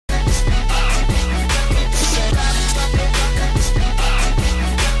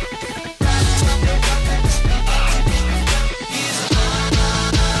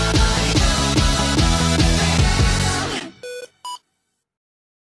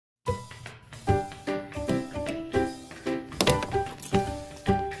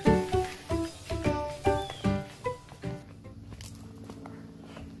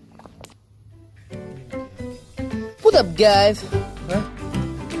up, guys? Huh?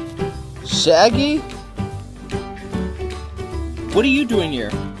 Shaggy? What are you doing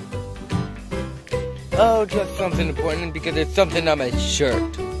here? Oh, just something important because there's something on my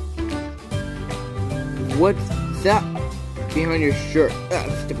shirt. What's that behind your shirt?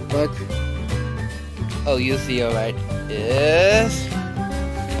 That's the butt. Oh, you see, alright. Yes.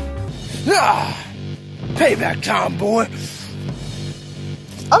 Ah! Payback time, boy!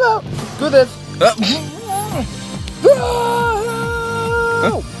 I'm out! Do this! Huh?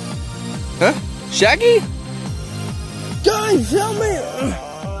 Huh? Shaggy? Guys, help me!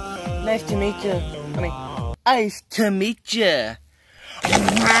 Nice to meet you. Nice to meet you.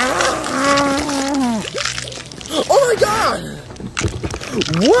 Oh my god!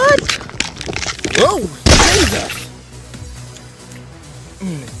 What? Oh, Jesus!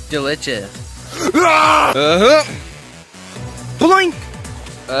 Delicious. Blink!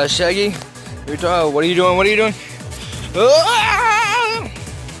 Shaggy, what are you doing? What are you doing?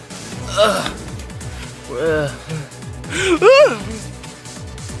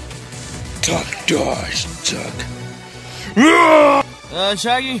 Tuck, dodge, tuck.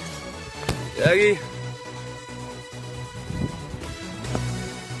 Shaggy? Shaggy?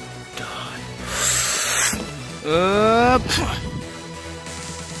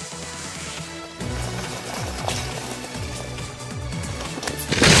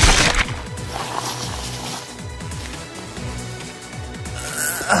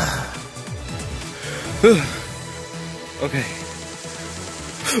 Okay.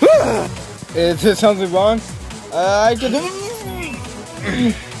 Is there something wrong? I can.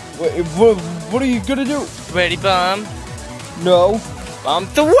 What are you gonna do? Ready, bomb? No. Bomb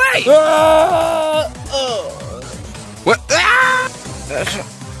the way! What?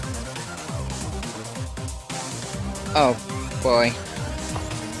 Oh, boy.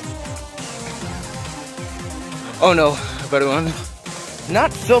 Oh no, better one.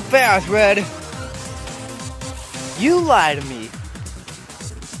 Not so fast, Red. You lied to me.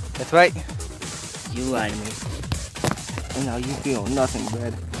 That's right. You lied to me. And now you feel nothing,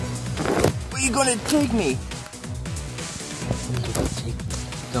 Red. Where are you gonna take me? I'm gonna take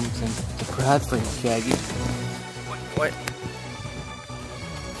something surprise for you, Shaggy. What?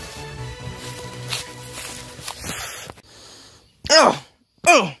 Oh!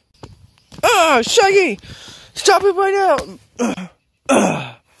 Oh! Oh, Shaggy! Stop it right now!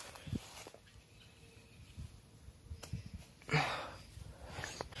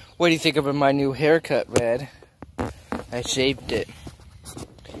 What do you think of my new haircut, Red? I shaved it.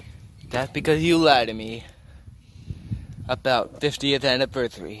 That's because you lied to me about 50th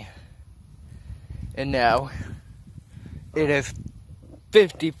anniversary. And now, it is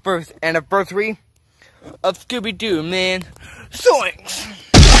 51st anniversary of Scooby-Doo, man. Zoinks!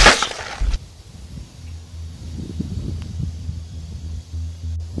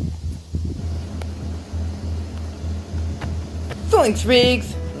 Zoinks,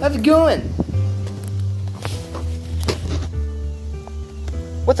 Riggs! How's it going?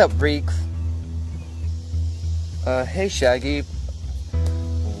 What's up, Riggs? Hey, Shaggy.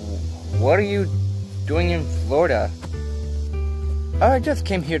 What are you doing in Florida? I just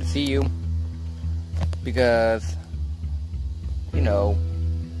came here to see you. Because, you know,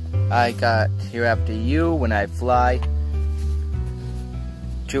 I got here after you when I fly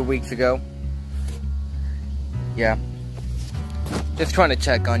 2 weeks ago. Yeah. Just trying to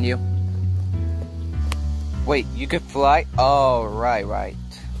check on you. Wait, you could fly? Oh, right.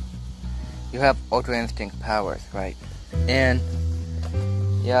 You have Ultra Instinct powers, right? And,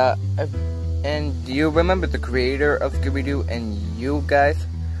 yeah, and do you remember the creator of Scooby-Doo and you guys?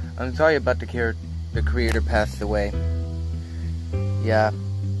 I'm sorry about the creator passed away. Yeah.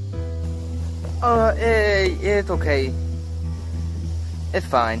 It's okay. It's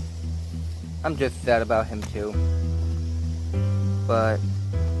fine. I'm just sad about him too. But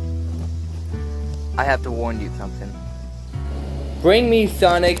I have to warn you something. Bring me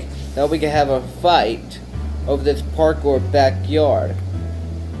Sonic, now we can have a fight over this park or backyard.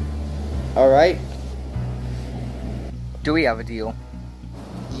 Alright? Do we have a deal?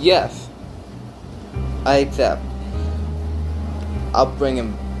 Yes. I accept. I'll bring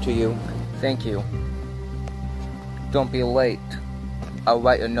him to you. Thank you. Don't be late. I'll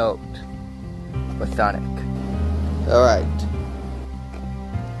write a note for Sonic. Alright.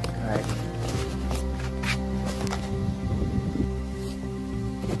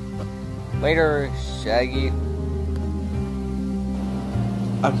 Later, Shaggy.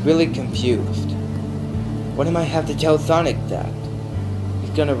 I'm really confused. What am I have to tell Sonic that? He's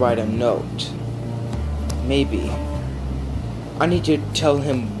gonna write a note. Maybe. I need to tell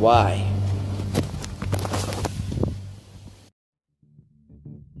him why.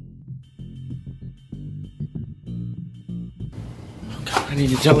 I need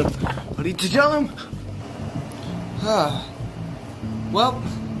to tell him. I need to tell him. Well,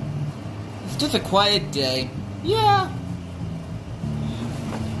 it's just a quiet day. Yeah.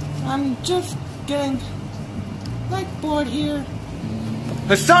 I'm just getting, like, bored here.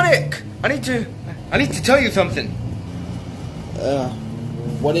 Hey, Sonic! I need to tell you something.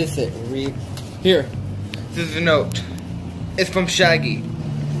 What is it, Reed? Here. This is a note. It's from Shaggy.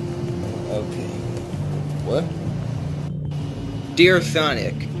 Okay. What? Dear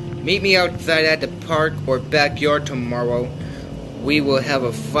Sonic, meet me outside at the park or backyard tomorrow. We will have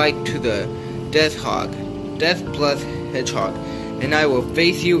a fight to the Death plus Hedgehog, and I will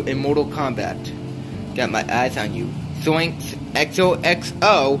face you in Mortal Kombat. Got my eyes on you. Zoinks,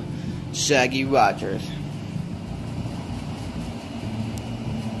 XOXO, Shaggy Rogers.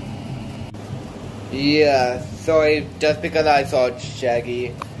 Yeah, sorry, just because I saw it,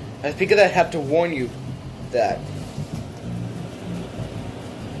 Shaggy. That's because I have to warn you that.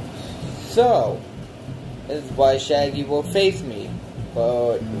 So, this is why Shaggy will face me.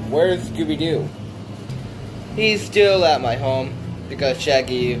 But where's Scooby-Doo? He's still at my home because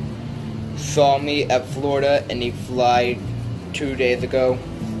Shaggy saw me at Florida and he flied 2 days ago.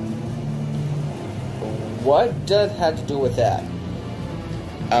 What does have to do with that?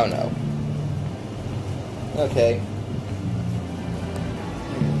 I don't know. Okay.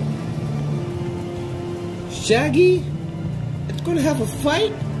 Shaggy? It's gonna have a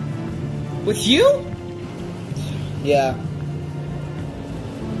fight? With you? Yeah.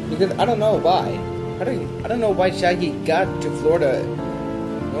 Because I don't know why. I don't know why Shaggy got to Florida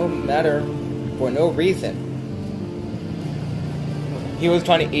for no reason. He was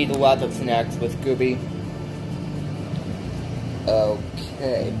trying to eat a lot of snacks with Scooby.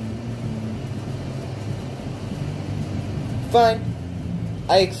 Okay. Fine.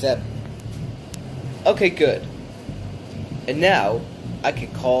 I accept. Okay, good. And now, I can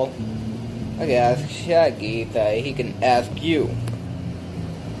ask Shaggy that he can ask you.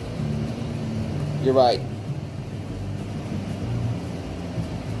 You're right.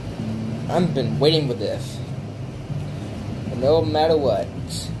 I've been waiting for this. No matter what.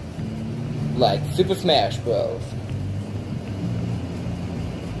 Like Super Smash Bros.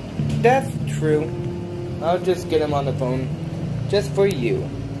 That's true. I'll just get him on the phone. Just for you.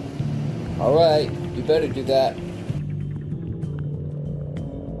 Alright, you better do that.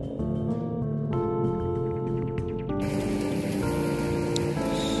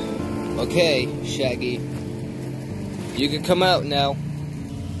 Okay, Shaggy. You can come out now.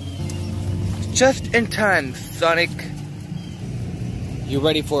 Just in time, Sonic. You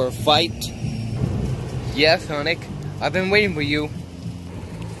ready for a fight? Yeah, Sonic. I've been waiting for you.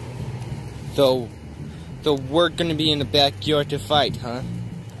 So we're gonna be in the backyard to fight, huh?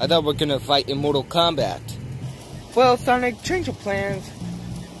 I thought we're gonna fight in Mortal Kombat. Well, Sonic, change your plans.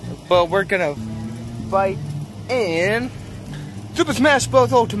 But we're gonna fight in Super Smash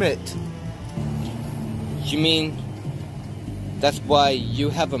Bros. Ultimate. You mean that's why you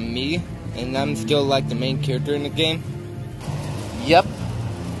have a me and I'm still like the main character in the game? Yep.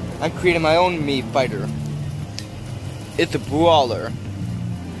 I'm creating my own me fighter. It's a brawler.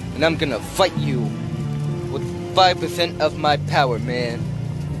 And I'm gonna fight you with 5% of my power, man.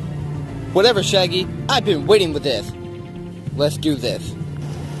 Whatever, Shaggy. I've been waiting for this. Let's do this.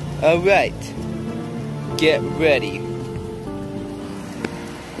 Alright. Get ready.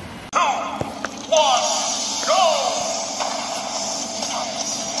 2, 1.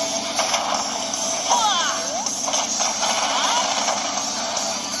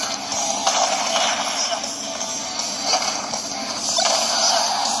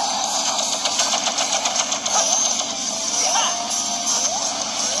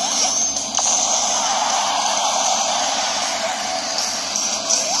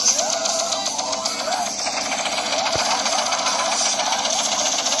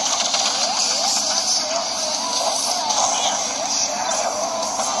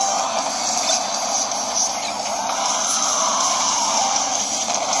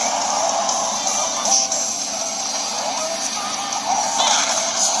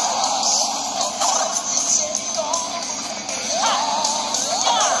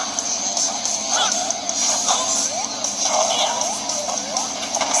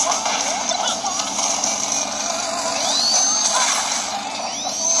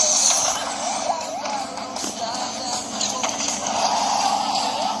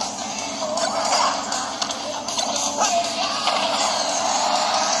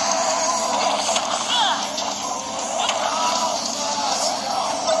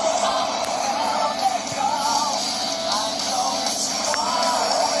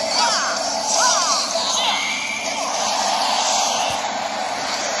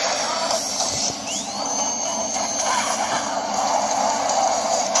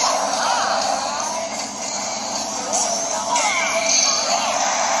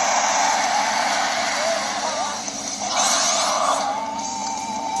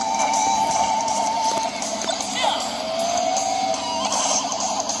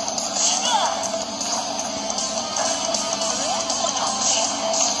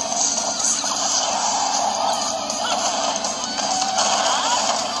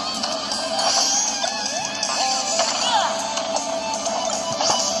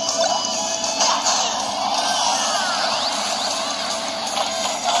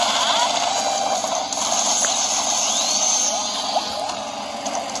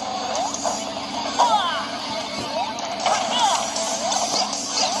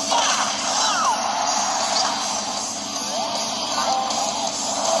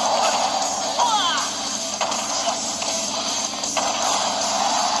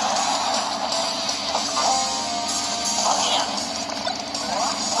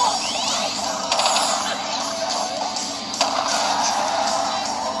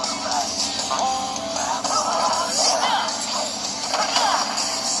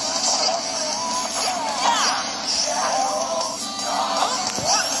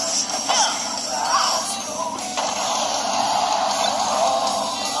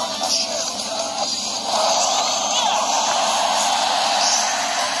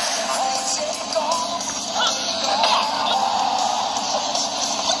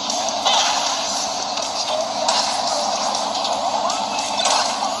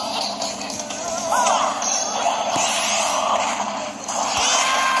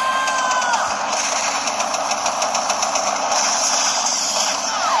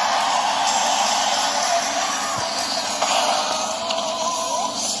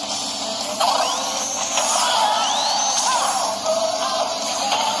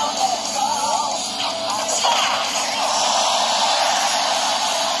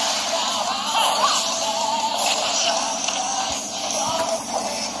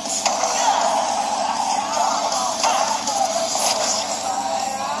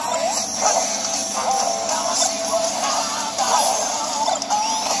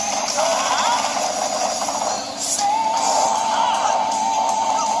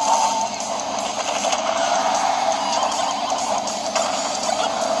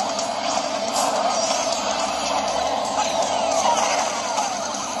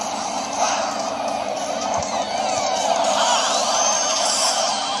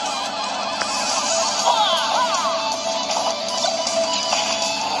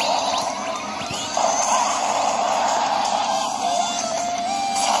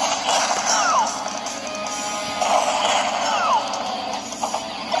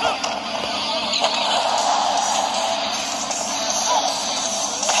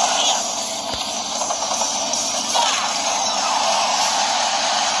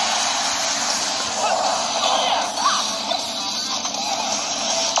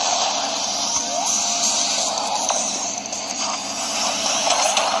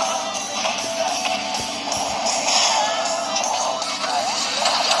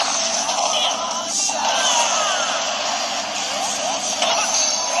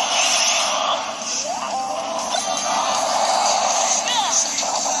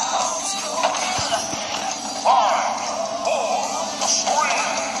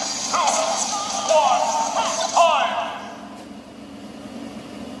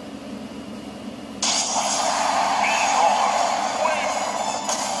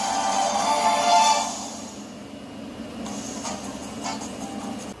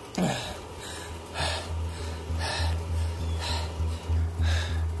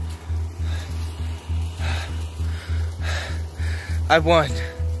 I won.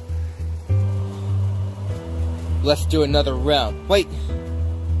 Let's do another round. Wait.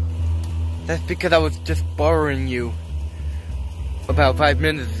 That's because I was just borrowing you about 5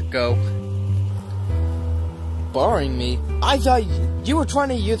 minutes ago. Borrowing me? I thought you were trying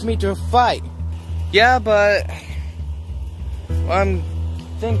to use me to fight. Yeah, but I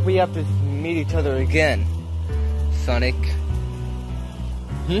think we have to meet each other again, Sonic.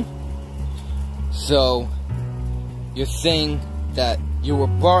 So, you're saying that you were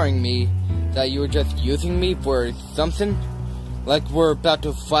borrowing me, that you were just using me for something? Like we're about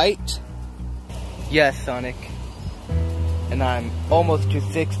to fight? Yes, Sonic. And I'm almost to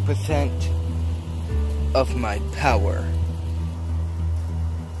 6% of my power.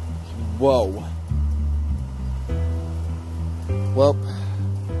 Whoa. Well,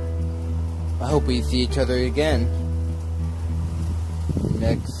 I hope we see each other again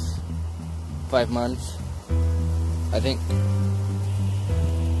next 5 months, I think.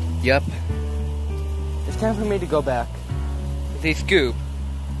 Yep. It's time for me to go back. See Scoob.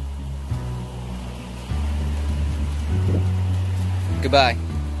 Goodbye,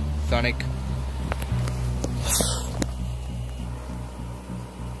 Sonic.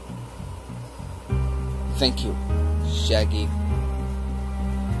 Thank you, Shaggy.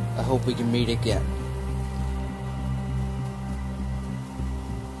 I hope we can meet again.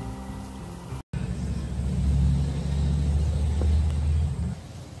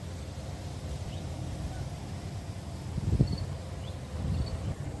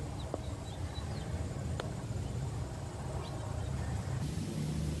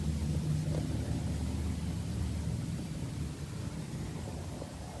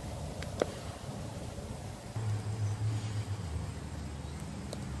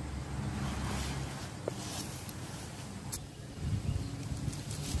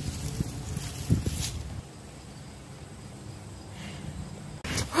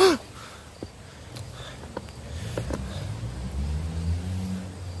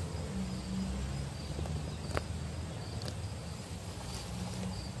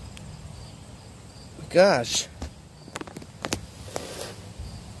 Gosh.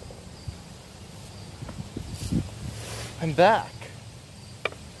 I'm back.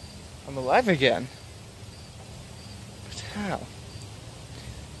 I'm alive again. But how?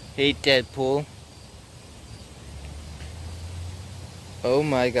 Hey, Deadpool. Oh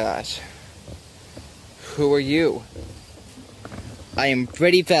my gosh. Who are you? I am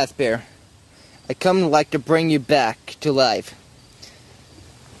Freddy Fazbear. I come like to bring you back to life.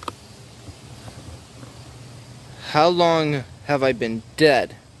 How long have I been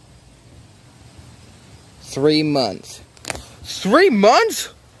dead? 3 months. 3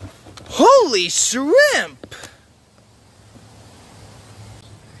 months? Holy shrimp!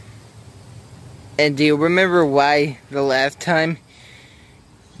 And do you remember why the last time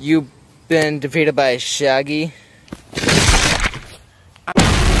you've been defeated by a Shaggy?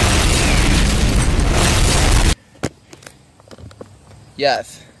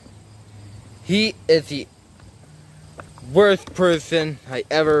 Yes. He is the worst person I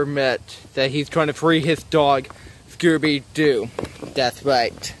ever met, that he's trying to free his dog, Scooby-Doo. That's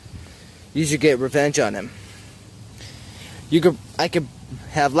right. You should get revenge on him. I could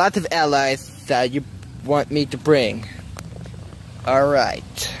have lots of allies that you want me to bring.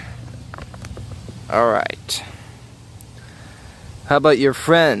 Alright. Alright. How about your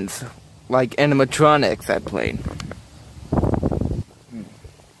friends, like animatronics I played?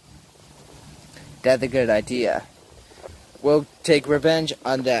 That's a good idea. We'll take revenge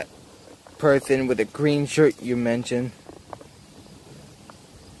on that person with a green shirt you mentioned.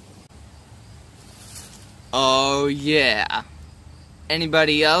 Oh yeah.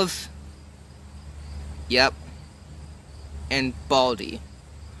 Anybody else? Yep. And Baldy.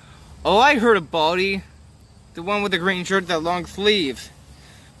 Oh, I heard of Baldy. The one with the green shirt, that long sleeves.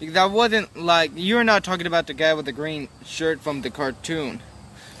 Because that wasn't like, you're not talking about the guy with the green shirt from the cartoon.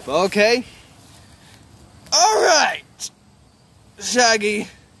 But okay. Alright. Shaggy,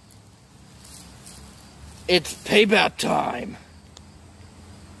 it's payback time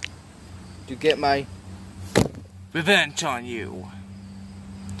to get my revenge on you.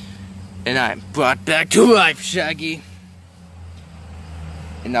 And I'm brought back to life, Shaggy.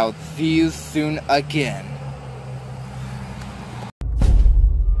 And I'll see you soon again.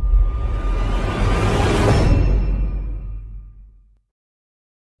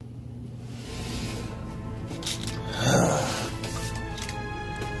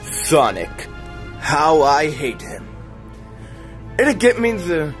 Sonic, how I hate him. And it means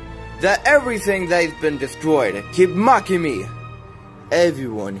that everything that has been destroyed keep mocking me.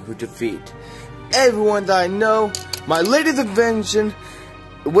 Everyone who defeat, everyone that I know My latest invention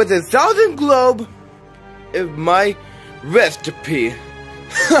with a 1,000 globe is my recipe.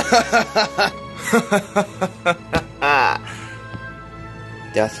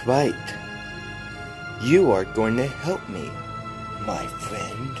 That's right. You are going to help me, my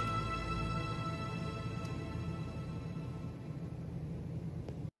friend.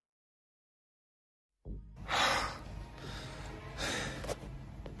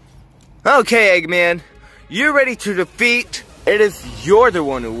 Okay, Eggman, you're ready to defeat. It is you're the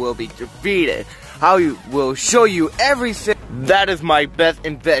one who will be defeated. I will show you everything. That is my best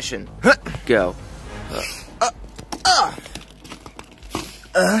invention. Go.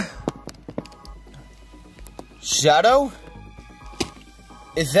 Shadow?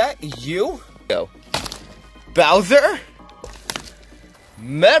 Is that you? Go. Bowser?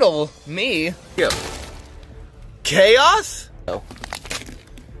 Metal? Me? Go. Chaos? Go.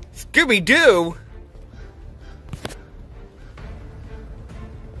 Scooby-Doo?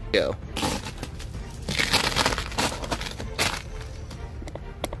 Go.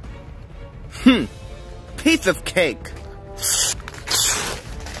 Piece of cake.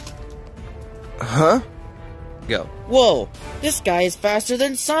 Huh? Go. Whoa, this guy is faster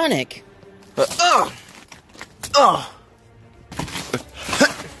than Sonic. Oh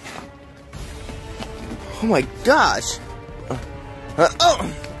my gosh.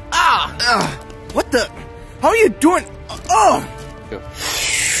 What the? How are you doing?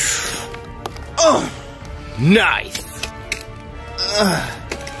 Nice.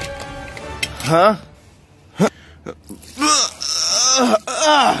 Huh?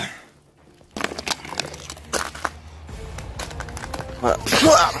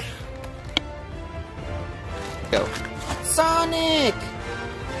 Go. Sonic!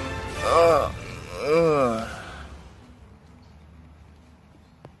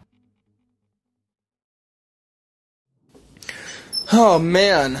 Oh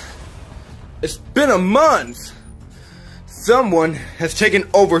man, it's been a month. Someone has taken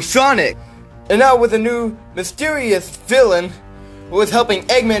over Sonic. And now with a new mysterious villain who is helping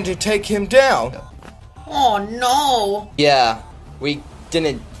Eggman to take him down. Oh no! Yeah, we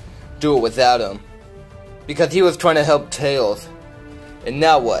didn't do it without him. Because he was trying to help Tails. And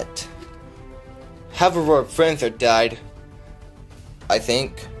now what? Half of our friends have died. I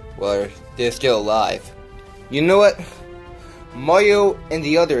think. Well, they're still alive. You know what? Mario and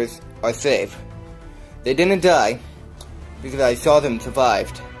the others are safe. They didn't die. Because I saw them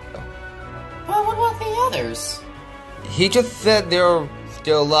survived. Well, what about the others? He just said they're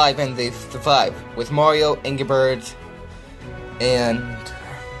still alive and they survived. With Mario, Angry Birds, and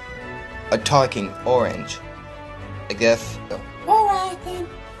a talking orange. I guess. Alright then.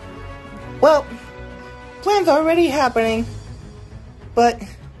 Well, plans are already happening. But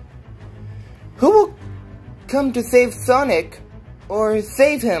who will come to save Sonic? Or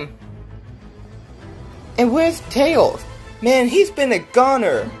save him? And where's Tails? Man, he's been a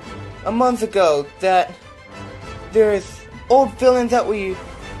goner. A month ago that there's old villains that we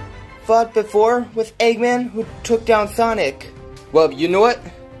fought before with Eggman who took down Sonic. Well, you know what?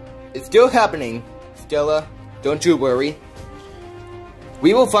 It's still happening, Stella. Don't you worry.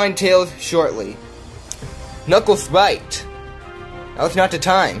 We will find Tails shortly. Knuckles right. Now's not the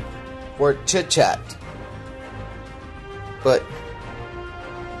time for chit-chat. But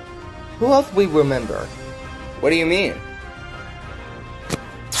who else we remember? What do you mean?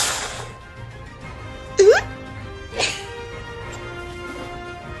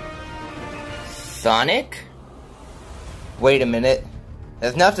 Sonic? Wait a minute.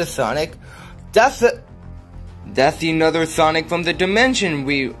 That's not the Sonic. That's the another Sonic from the dimension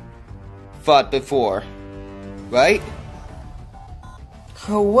we fought before. Right?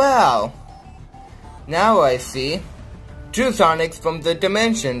 Oh wow. Now I see. Two Sonics from the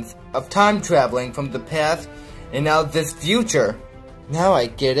dimensions of time traveling from the past and now this future. Now I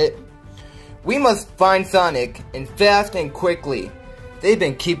get it. We must find Sonic, and fast and quickly. They've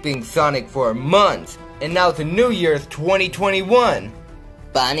been keeping Sonic for months, and now the New Year's 2021.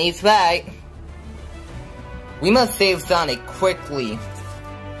 Bonnie's right. We must save Sonic quickly.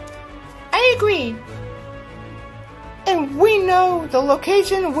 I agree. And we know the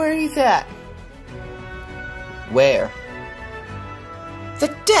location where he's at. Where?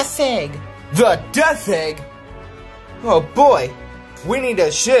 The Death Egg. The Death Egg? Oh boy, we need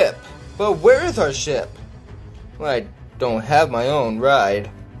a ship. But where is our ship? Well, I don't have my own ride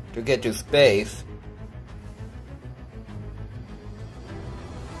to get to space.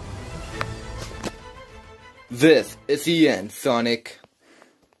 This is the end, Sonic.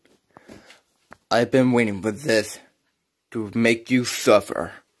 I've been waiting for this to make you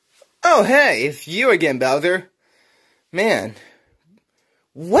suffer. Oh hey, it's you again, Bowser. Man,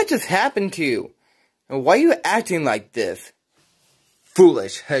 what just happened to you? And why are you acting like this?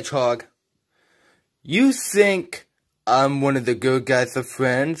 Foolish hedgehog. You think I'm one of the good guys of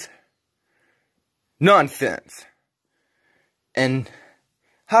friends? Nonsense. And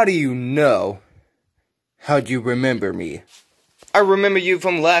how do you know? How do you remember me? I remember you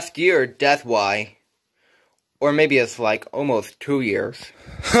from last year, that's why. Or maybe it's like almost 2 years.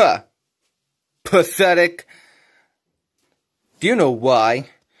 Huh. Pathetic. Do you know why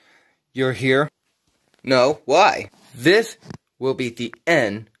you're here? No, why? This will be the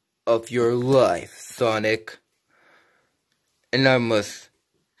end of your life, Sonic. And I'm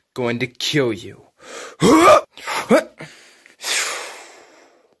going to kill you.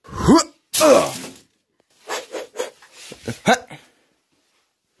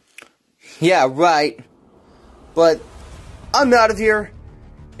 Yeah, right. But I'm out of here,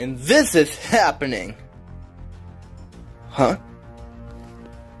 and this is happening. Huh?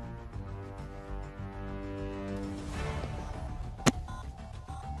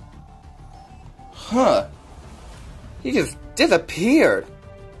 Huh. He just disappeared.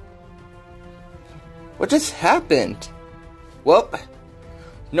 What just happened? Well,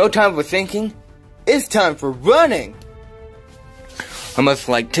 no time for thinking. It's time for running. I must,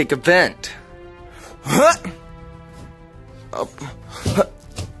 take a vent. Huh?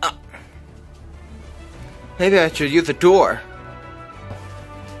 Maybe I should use the door.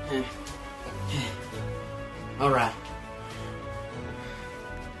 Alright.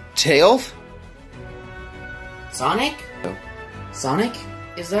 Tails? Sonic? Oh. Sonic?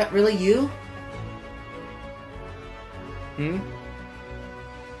 Is that really you?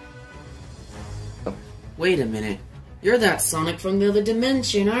 Oh. Wait a minute. You're that Sonic from the other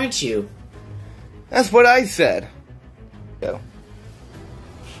dimension, aren't you? That's what I said. Go.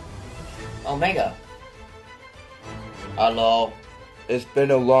 Omega. Hello. It's been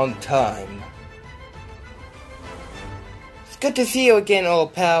a long time. It's good to see you again,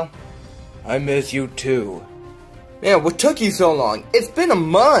 old pal. I miss you too. Man, what took you so long? It's been a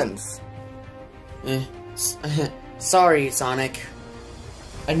month. Sorry, Sonic.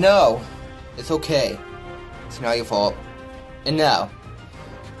 I know. It's okay. It's not your fault. And now,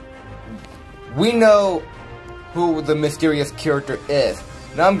 we know who the mysterious character is.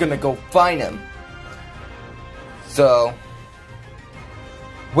 Now I'm gonna go find him. So,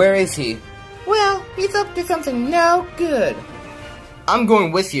 where is he? Well, he's up to something no good. I'm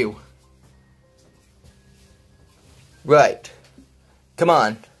going with you. Right. Come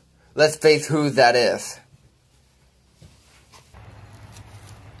on. Let's face who that is.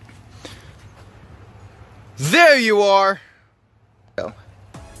 There you are! Oh.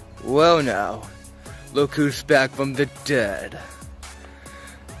 Well now, look who's back from the dead.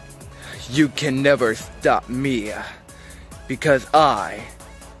 You can never stop me, because I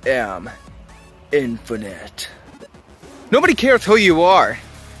am infinite. Nobody cares who you are.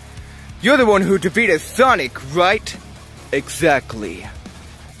 You're the one who defeated Sonic, right? Exactly.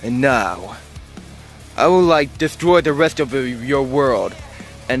 And now, I will destroy the rest of your world,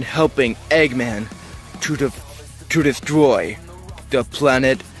 and helping Eggman to destroy the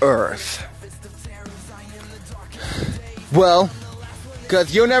planet Earth. Well,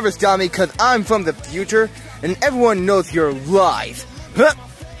 cause you'll never stop me, cause I'm from the future, and everyone knows your lies. Huh?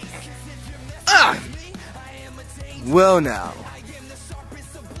 Ah! Well now,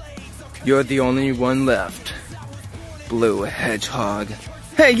 you're the only one left, Blue Hedgehog.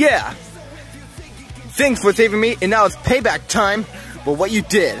 Hey, yeah! Thanks for saving me, and now it's payback time for what you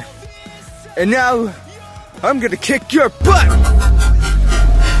did. And now, I'm gonna kick your butt!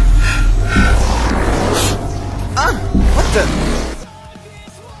 What the?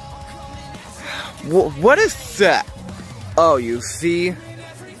 What is that? Oh, you see?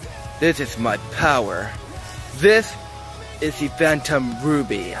 This is my power. This is the Phantom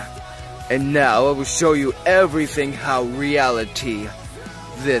Ruby. And now I will show you everything how reality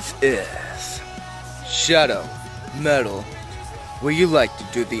this is. Shadow, Metal, would you like to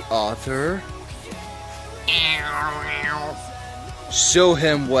do the author? Show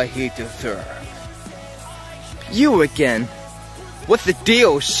him what he deserves. You again. What's the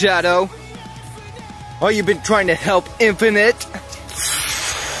deal, Shadow? Oh, you been trying to help Infinite?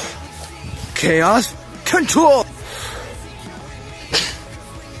 Chaos Control!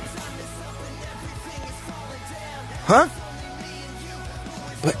 Huh?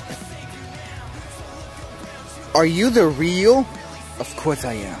 But... are you the real? Of course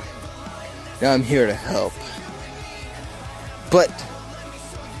I am. Now I'm here to help. But...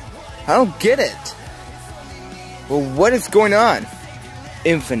 I don't get it. Well, what is going on?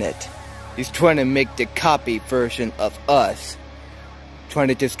 Infinite, He's trying to make the copy version of us. Trying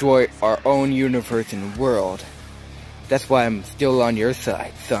to destroy our own universe and world. That's why I'm still on your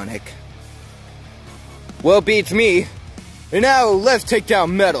side, Sonic. Well, beats me. And now, let's take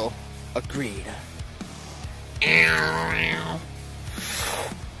down Metal. Agreed.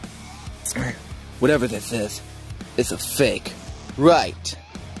 Whatever this is, it's a fake. Right.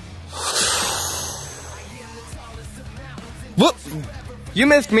 Whoop! You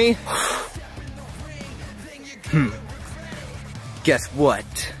missed me. Guess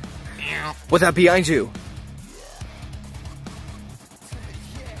what? What's that behind you?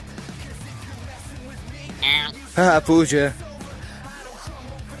 Haha, fooled ya.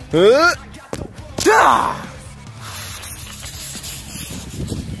 Ah!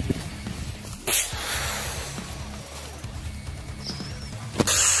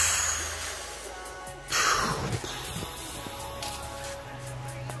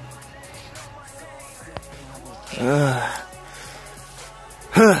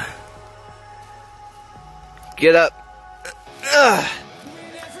 Get up.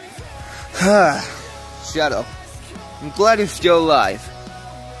 Shadow, I'm glad you're still alive.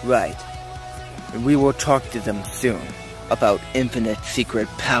 Right. And we will talk to them soon about infinite secret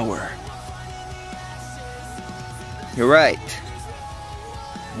power. You're right.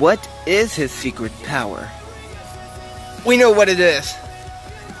 What is his secret power? We know what it is.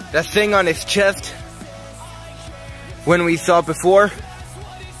 That thing on his chest. When we saw before.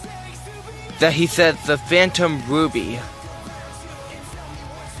 That he said the Phantom Ruby.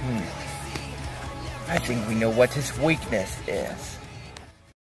 I think we know what his weakness is.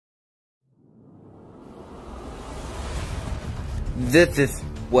 This is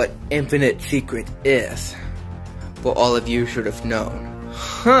what Infinite Secret is. Well, all of you should have known.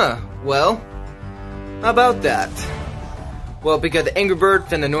 Huh, well, how about that? Well, because the Angry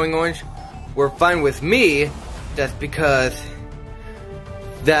Birds and Annoying Orange were fine with me, that's because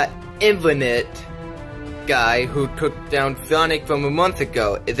that Infinite guy who took down Sonic from a month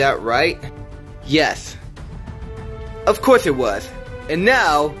ago, is that right? Yes. Of course it was. And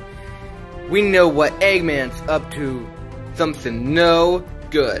now, we know what Eggman's up to. Something no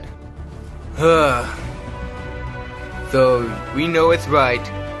good. So, we know it's right.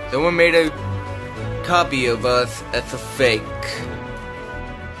 Someone made a copy of us as a fake.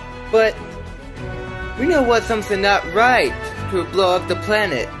 But, we know what's something not right to blow up the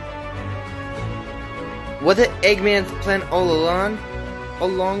planet. Was it Eggman's plan all along?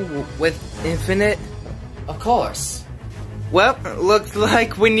 Along with Infinite? Of course. Well, looks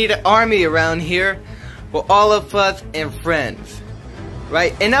like we need an army around here. For all of us and friends.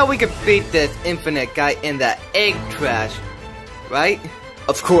 Right? And now we can beat this Infinite guy in that egg trash. Right?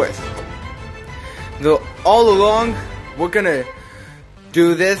 Of course. So, all along, we're gonna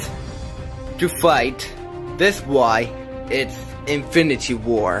do this to fight. This why it's Infinity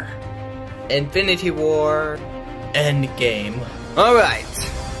War. Infinity War Endgame. Alright.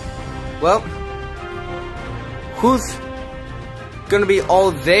 Well, who's gonna be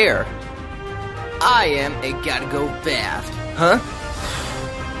all there? I am a gotta go fast. Huh?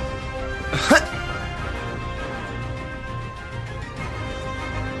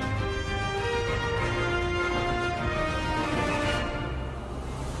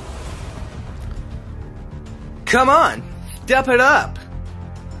 Come on, step it up.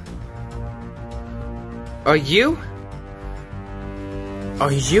 Are you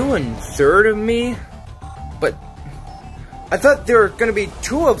in third of me? But I thought there were gonna be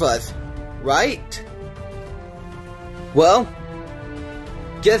two of us, right? Well,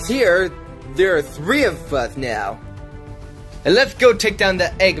 guess here, there are three of us now. And let's go take down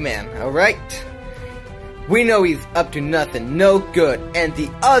the Eggman, alright? We know he's up to nothing, no good, and the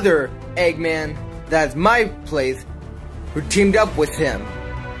other Eggman, that's my place, who teamed up with him.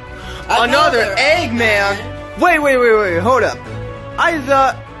 Another Eggman? Wait, hold up. I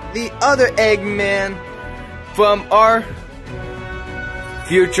thought the other Eggman from our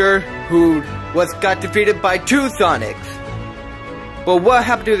future who got defeated by two Sonics. But what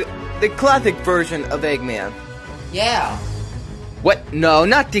happened to the classic version of Eggman? Yeah. What? No,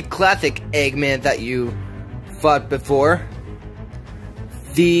 not the classic Eggman that you fought before.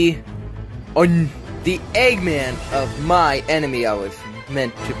 The Eggman of my enemy I was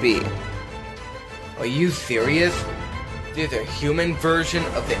meant to be. Are you serious? There's a human version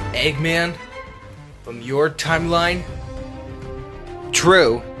of the Eggman from your timeline?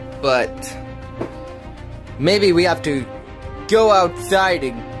 True, but maybe we have to go outside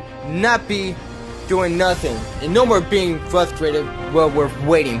and not be doing nothing, and no more being frustrated while we're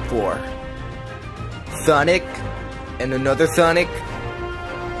waiting for Sonic and another Sonic.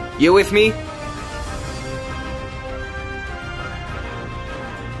 You with me?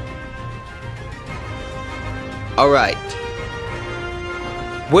 Alright.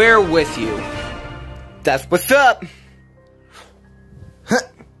 We're with you. That's what's up!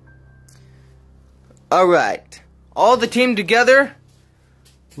 Alright. All the team together?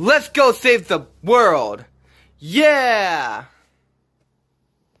 Let's go save the world! Yeah!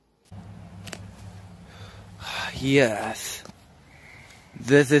 Yes.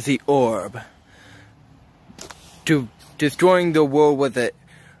 This is the orb. To destroying the world with a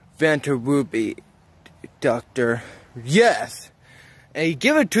Vanta Ruby, Doctor. Yes! And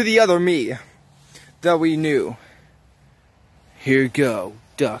give it to the other me that we knew. Here you go,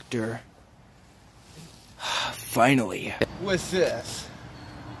 Doctor. Finally. With this,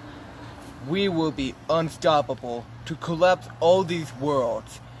 we will be unstoppable to collapse all these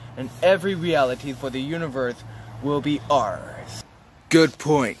worlds, and every reality for the universe will be ours. Good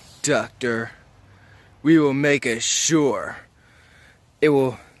point, Doctor. We will make it sure. It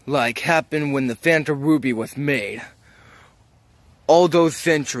will, like, happen when the Vanta Ruby was made. All those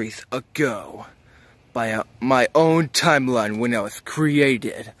centuries ago. By my own timeline when I was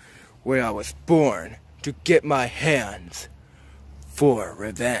created. When I was born. To get my hands for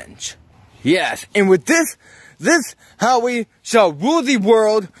revenge. Yes, and with this how we shall rule the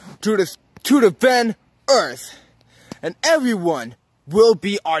world to defend Earth. And everyone will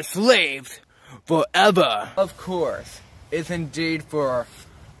be our slaves forever. Of course, it's indeed for our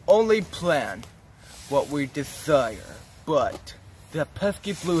only plan what we desire. But the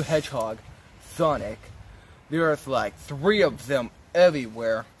pesky blue hedgehog, Sonic, there's like 3 of them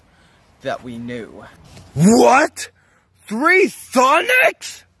everywhere that we knew. What? 3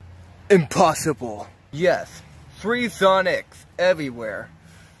 Sonics? Impossible. Yes, 3 Sonics everywhere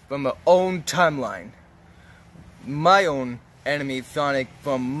from my own timeline. My own enemy Sonic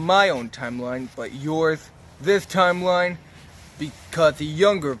from my own timeline, but yours, this timeline, because the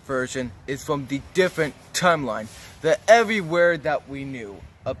younger version is from the different timeline, the everywhere that we knew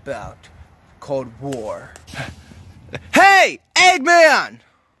about, called War. Hey, Eggman!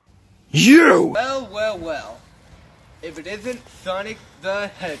 You! Well. If it isn't Sonic the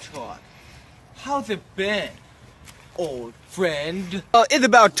Hedgehog, how's it been, old friend? It's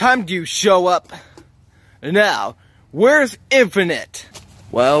about time you show up. Now, where's Infinite?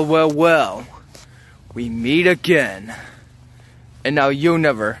 Well. We meet again. And now you'll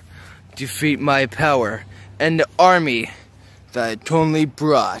never defeat my power and the army that I totally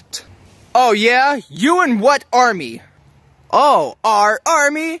brought. Oh yeah? You and what army? Oh, our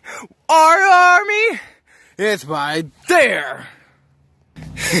army? Our army? It's right there!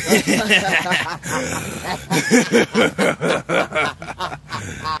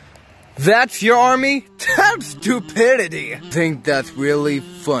 That's your army? That's stupidity! I think that's really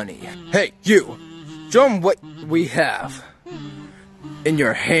funny. Hey, you! Show them what we have in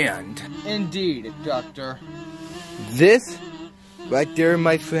your hand. Indeed, Doctor. This, right there,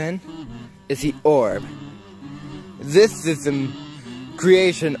 my friend, is the orb. This is the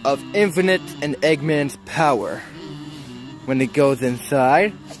creation of Infinite and Eggman's power. When it goes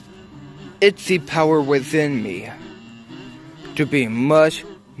inside, it's the power within me to be much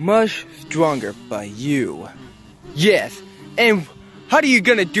stronger by you. Yes, and how are you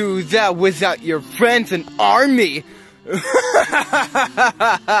gonna do that without your friends and army?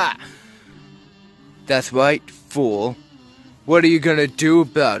 That's right, fool. What are you gonna do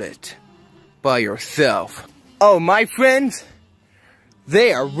about it? By yourself. Oh, my friends?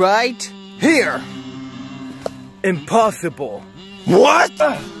 They are right here. Impossible. What?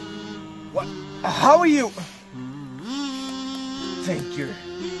 What? How are you? Think you're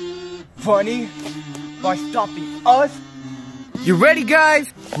funny by stopping us? You ready,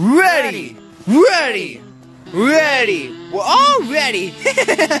 guys? Ready! We're all ready!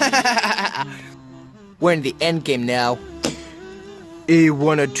 We're in the end game now.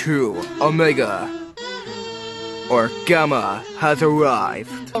 E102 Omega or Gamma has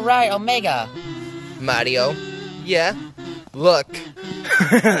arrived. Alright, Omega. Mario? Yeah? Look.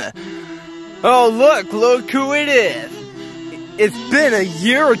 Oh, look who it is. It's been a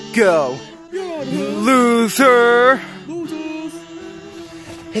year ago. Loser.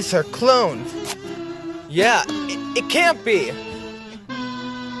 It's our clone. Yeah, it can't be.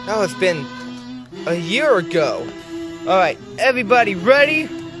 That has been a year ago. Alright, everybody ready?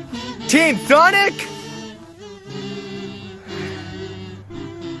 Team Sonic?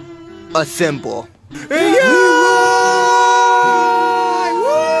 Assemble.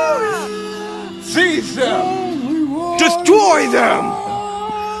 Seize them! Destroy them!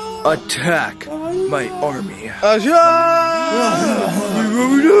 Attack my army. Attack!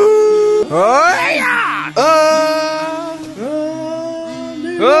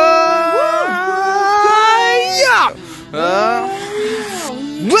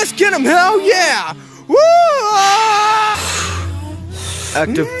 Let's get him, hell yeah! Woo!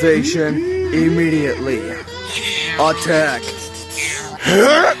 Activation immediately. Attack.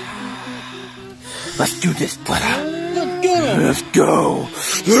 Let's do this, brother. Let's go.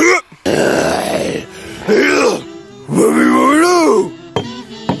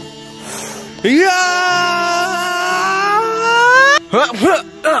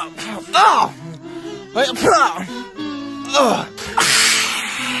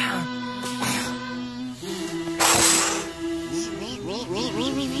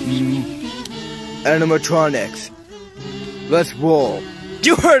 Animatronics. Let's roll.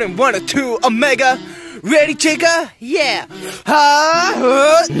 You heard him, 1 or 2, Omega. Ready, chica? Yeah.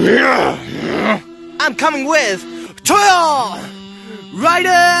 I'm coming with Toil!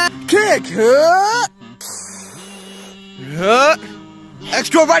 Rider kick!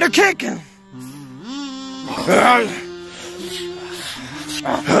 Extra rider kick!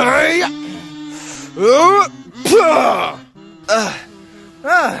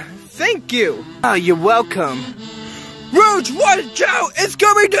 Thank you! You're welcome. Rouge, watch out! It's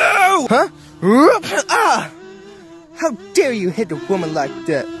Scooby-Doo! Huh? How dare you hit a woman like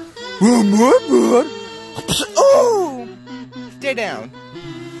that? Oh! Stay down.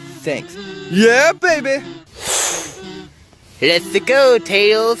 Thanks. Yeah, baby! Let's go,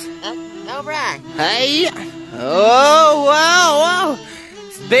 Tails. Alright. Hey! Oh, wow!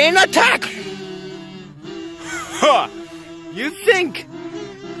 Spin attack! Ha! You think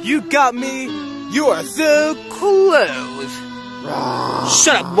you got me? You are so close.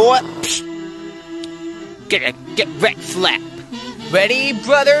 Shut up, boy. Get wrecked, slap. Ready,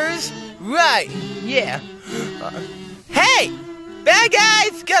 brothers? Right, yeah. Hey! Bad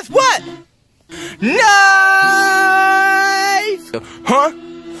guys, guess what? Knife! Huh?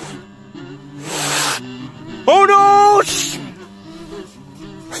 Oh no!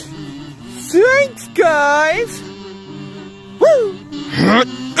 Thanks, guys! Woo!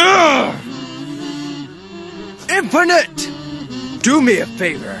 Infinite! Do me a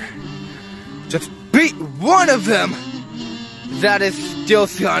favor. Just beat one of them! That is still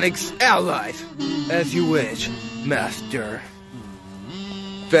Sonic's allies. As you wish, Master.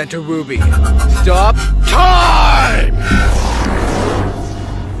 Fanta Ruby, stop time!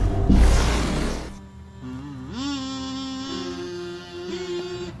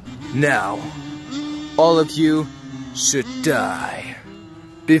 Now, all of you should die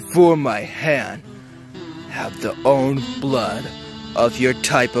before my hand have the own blood of your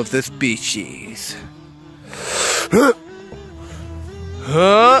type of the species. Huh?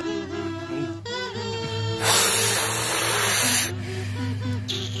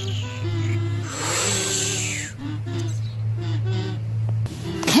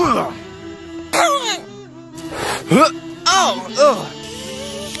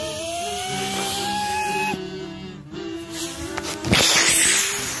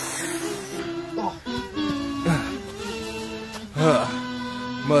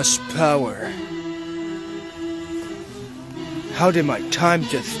 Much power. How did my time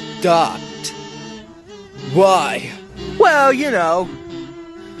just stop? Why? Well, you know,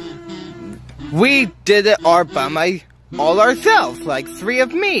 we did it all ourselves, like 3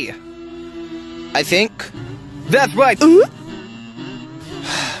 of me. I think. That's right.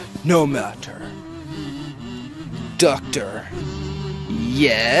 No matter. Doctor.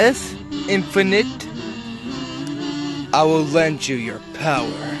 Yes, Infinite. I will lend you your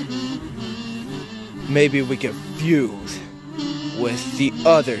power. Maybe we can fuse with the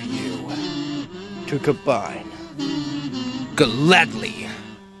other you to combine. Gladly.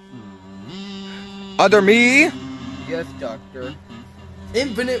 Other me? Yes, Doctor.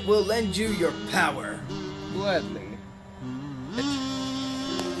 Infinite will lend you your power. Gladly.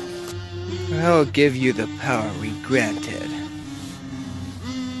 I'll give you the power we granted.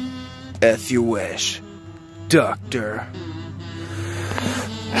 As you wish, Doctor.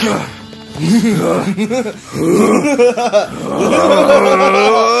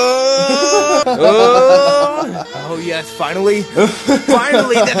 Oh yes, finally!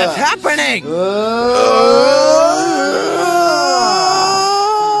 Finally, this is happening!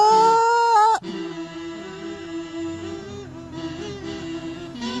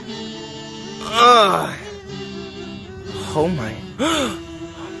 Oh my...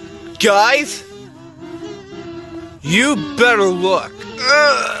 Guys! You better look!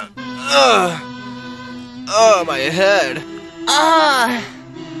 Oh, my head!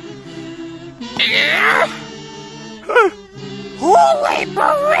 Holy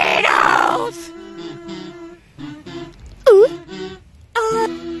burritos!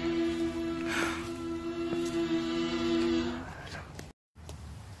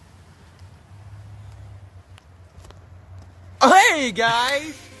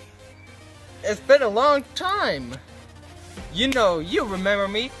 it's been a long time. You know, you remember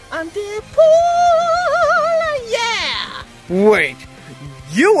me. I'm Deadpool, yeah! Wait,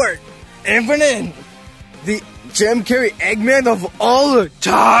 you were Infinite, the Jim Carrey Eggman of all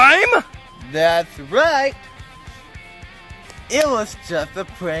time? That's right. It was just a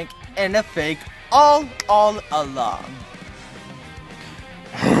prank and a fake all along.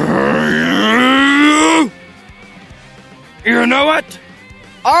 You know what?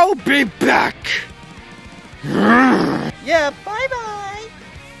 I'll be back. Yeah, bye-bye.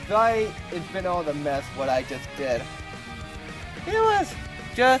 Sorry, it's been all the mess what I just did. It was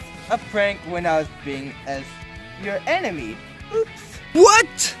just a prank when I was being as your enemy. Oops.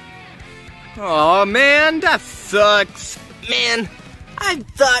 What? Oh man, that sucks. Man, I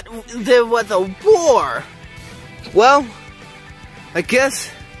thought there was a war. Well, I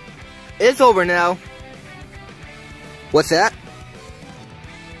guess it's over now. What's that?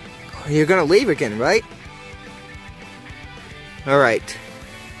 You're gonna leave again, right? Alright.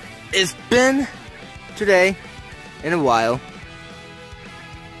 It's been today in a while.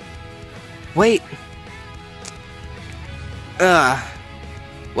 Wait.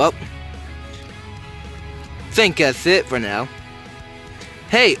 Well. Think that's it for now.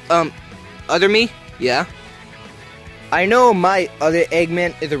 Hey, other me? Yeah. I know my other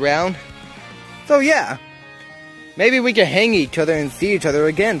Eggman is around. So yeah. Maybe we can hang each other and see each other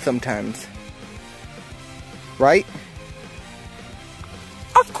again sometimes. Right?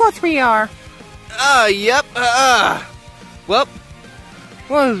 Of course we are. Yep.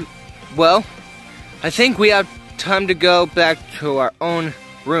 Well, I think we have time to go back to our own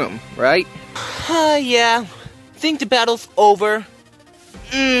room, right? Yeah. Think the battle's over.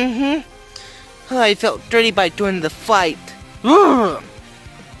 I felt dirty by doing the fight. Well,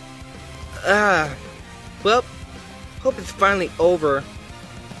 hope it's finally over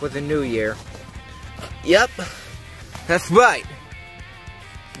for the new year. Yep, that's right.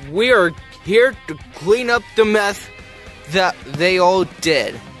 We are here to clean up the mess that they all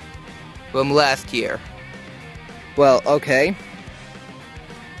did from last year. Well, okay.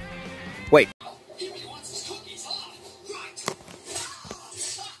 Wait.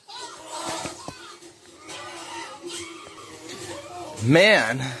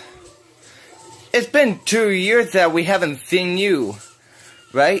 Man, it's been 2 years that we haven't seen you,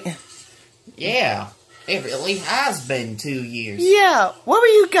 right? Yeah, it really has been 2 years. Yeah, what were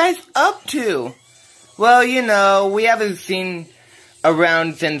you guys up to? Well, you know, we haven't seen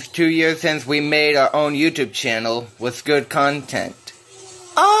around since 2 years since we made our own YouTube channel with good content.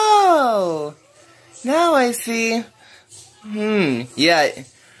 Oh, now I see. Yeah,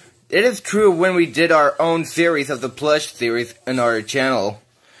 it is true when we did our own series of the plush series in our channel.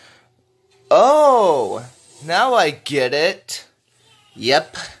 Oh, now I get it.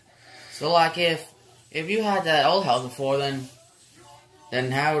 Yep. So like if you had that old house before,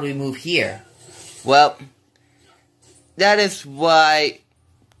 then how would we move here? Well, that is why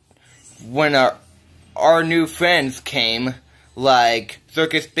when our new friends came, like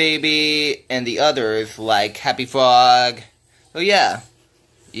Circus Baby and the others, like Happy Frog. So yeah.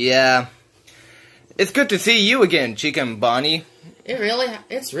 Yeah. It's good to see you again, Chica and Bonnie.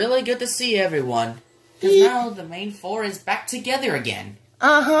 It's really good to see everyone. Because now the main four is back together again.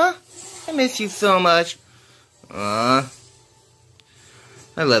 Uh-huh. I miss you so much. I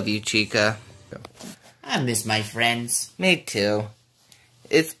love you, Chica. I miss my friends. Me too.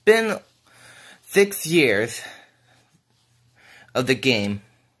 It's been 6 years of the game.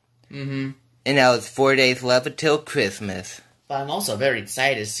 And now it's 4 days left until Christmas. But I'm also very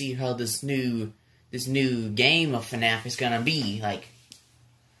excited to see how this new game of FNAF is gonna be like.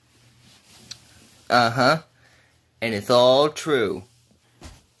 Uh-huh. And it's all true.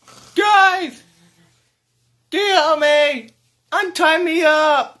 Guys! Help me! Untie me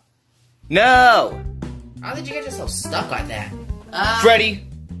up! No! How did you get yourself stuck like that? Freddy!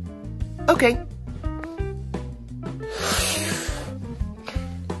 Okay.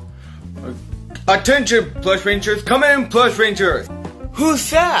 Attention, Plush Rangers! Come in, Plush Rangers! Who's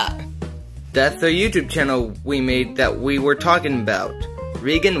that? That's the YouTube channel we made that we were talking about.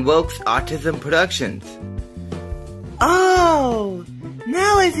 Regan, Wilks, Autism Productions. Oh!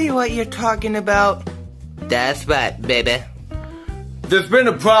 Now I see what you're talking about. That's right, baby. There's been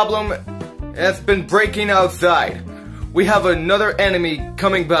a problem, and it's been breaking outside. We have another enemy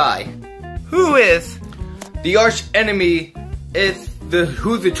coming by. Who is? The arch enemy is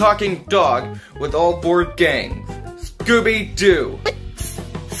who's the talking dog with all 4 gangs. Scooby-Doo.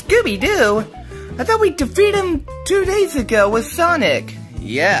 Scooby-Doo? I thought we defeated him 2 days ago with Sonic.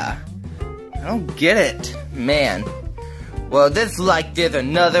 Yeah. I don't get it, man. Well, this like there's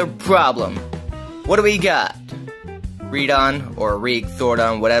another problem. What do we got? Regan or Rig,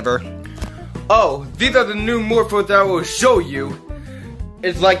 Thordon, whatever. Oh, these are the new morphos that I will show you.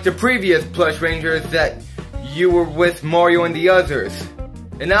 It's like the previous plush rangers that you were with Mario and the others.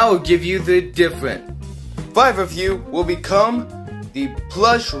 And I will give you the different. 5 of you will become the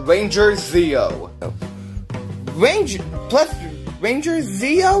plush Ranger Zeo. Plush Ranger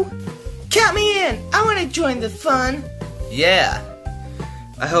Zeo? Count me in! I want to join the fun! Yeah.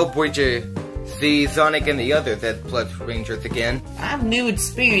 I hope we see Sonic and the others as plush Rangers again. I have new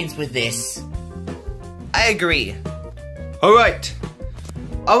experience with this. I agree. Alright.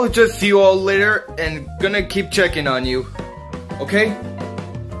 I will just see you all later and gonna keep checking on you. Okay?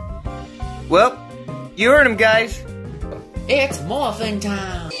 Well, you heard him, guys. It's morphin'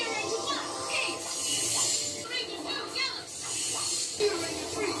 time!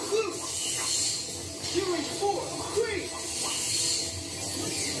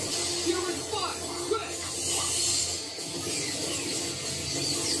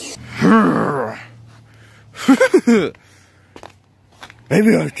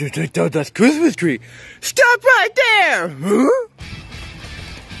 Maybe I should take down that Christmas tree. Stop right there! Huh?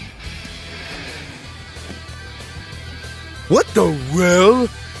 What the hell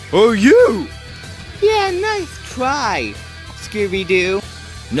are you? Yeah, nice try, Scooby-Doo.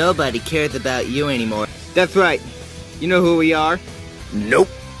 Nobody cares about you anymore. That's right. You know who we are? Nope.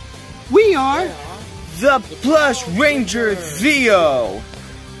 We are the Plush Ranger Zeo.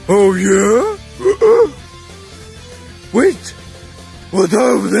 Oh yeah? Wait, what's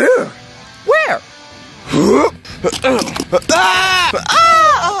over there? Where?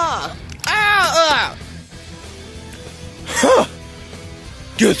 Huh.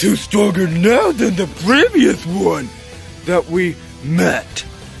 Guess who's stronger now than the previous one that we met?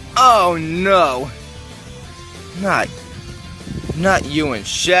 Oh no. Not you and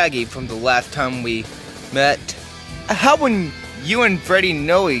Shaggy from the last time we met. How would you and Freddy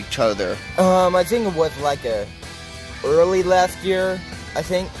know each other? I think it was like early last year, I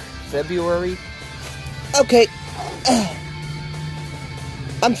think, February. Okay.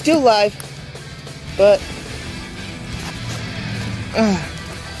 I'm still alive, but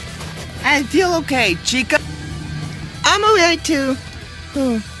I feel okay, Chica. I'm alright too.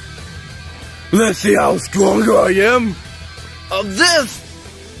 Let's see how strong I am. Of this.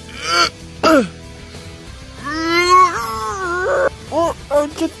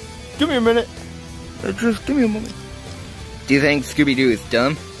 Just give me a minute. Just give me a moment. Do you think Scooby-Doo is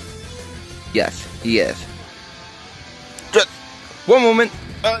dumb? Yes, he is. Just one moment.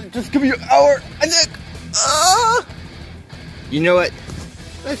 Just give me an hour, I think. You know what?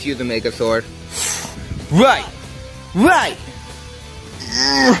 Let's use a Mega Sword. Right. Right.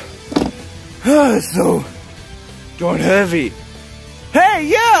 So darn heavy. Hey,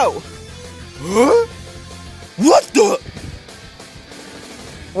 yo! Huh? What the?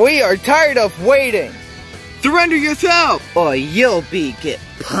 We are tired of waiting. Surrender yourself, or you'll get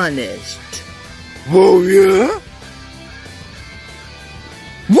punished. Oh yeah?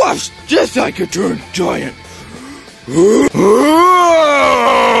 Watch this, I could turn giant.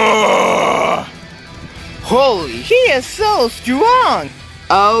 Holy, he is so strong.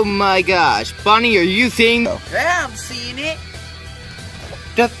 Oh my gosh, Bonnie, are you seeing? Yeah, I'm seeing it.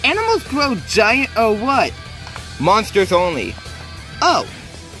 Does animals grow giant or what? Monsters only. Oh.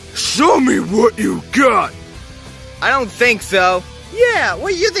 Show me what you got. I don't think so. Yeah,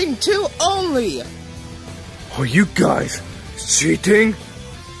 we're using 2 only. Are you guys cheating?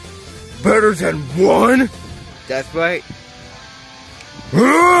 Better than 1? That's right.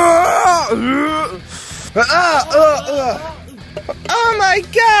 Oh my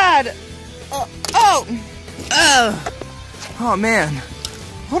god! Oh man.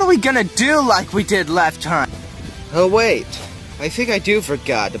 What are we gonna do like we did last time? Oh wait. I think I do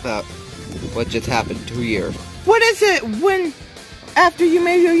forgot about what just happened 2 years. What is it when after you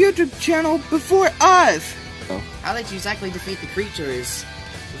made your YouTube channel before us? How did you exactly defeat the creatures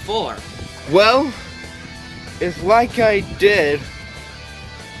before? Well, it's like I did.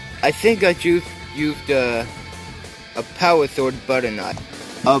 I think I used a power sword butter knife.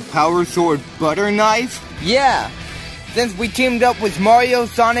 A power sword butter knife? Yeah, since we teamed up with Mario,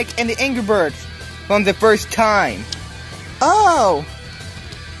 Sonic, and the Angry Birds from the first time. Oh!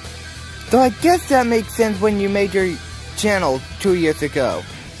 So I guess that makes sense when you made your channel 2 years ago.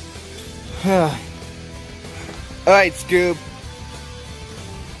 Alright, Scoob.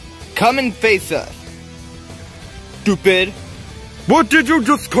 Come and face us. Stupid. What did you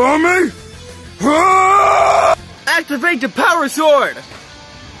just call me? Activate the power sword!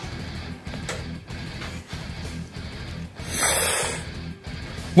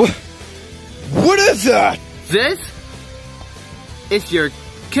 What that? This is your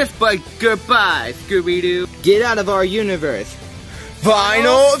kiss by goodbye, Scooby-Doo. Get out of our universe.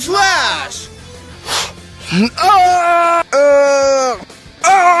 Final Slash!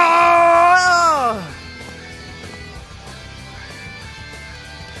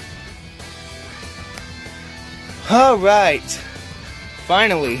 Alright.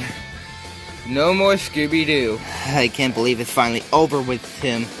 Finally. No more Scooby-Doo. I can't believe it's finally over with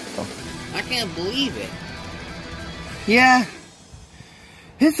him. I can't believe it. Yeah.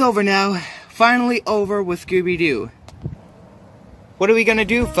 It's over now. Finally over with Scooby-Doo. What are we gonna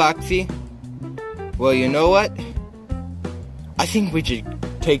do, Foxy? Well, you know what? I think we should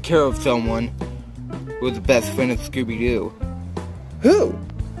take care of someone who's the best friend of Scooby-Doo. Who?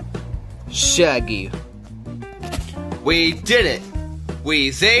 Shaggy. We did it!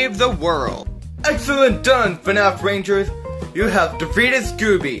 We saved the world! Excellent done, FNAF Rangers! You have defeated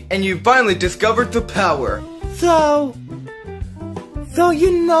Scooby, and you finally discovered the power. So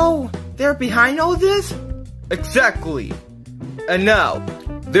you know they're behind all this? Exactly. And now,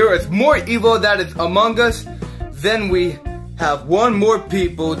 there is more evil that is among us than we have one more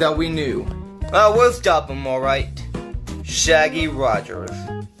people that we knew. We'll stop him, alright. Shaggy Rogers.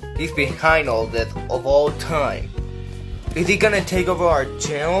 He's behind all this of all time. Is he gonna take over our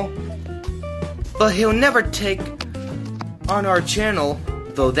channel? But he'll never take on our channel,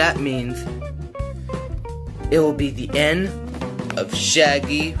 though that means it will be the end of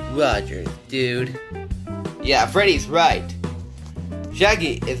Shaggy Rogers, dude. Yeah, Freddy's right.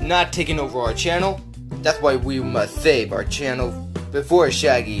 Shaggy is not taking over our channel. That's why we must save our channel before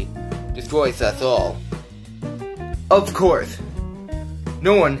Shaggy destroys us all. Of course,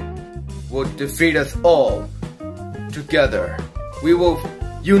 no one will defeat us all. Together, we will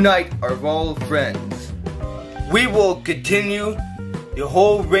unite our all friends. We will continue the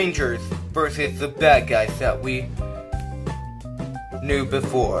whole Rangers versus the bad guys that we knew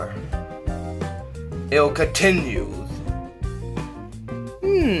before. It'll continue.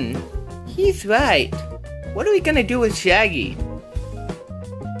 He's right. What are we gonna do with Shaggy?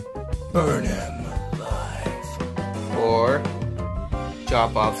 Burn him alive. Or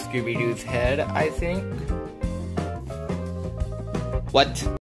chop off Scooby-Doo's head, I think. What?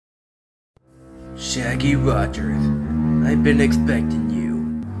 Shaggy Rogers, I've been expecting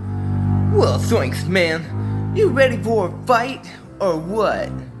you. Well, thanks, man. You ready for a fight, or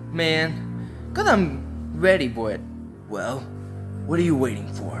what, man? 'Cause I'm ready for it. Well, what are you waiting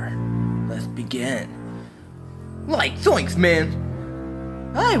for? Let's begin. Like, thanks, man.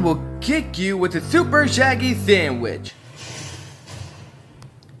 I will kick you with a super Shaggy sandwich.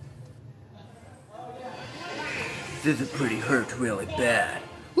 This is pretty hurt really bad.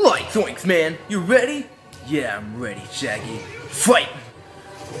 Like, thanks, man. You ready? Yeah, I'm ready, Shaggy. Fight!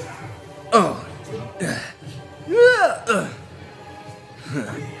 Oh.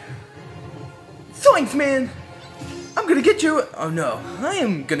 Thanks, man. I'm gonna get you. Oh no, I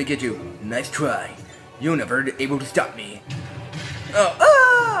am gonna get you. Nice try. You're never able to stop me. How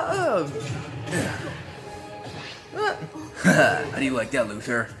do you like that,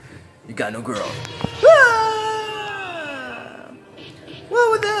 loser? You got no girl.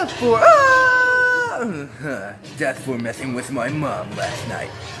 What was that for? That's for messing with my mom last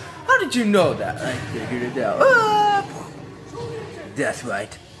night. How did you know that? I figured it out. That's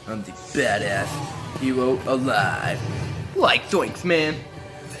right. I'm the badass hero alive. Like, thanks, man.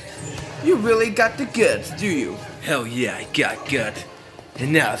 You really got the guts, do you? Hell yeah, I got guts.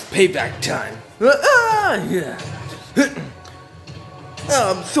 And now it's payback time.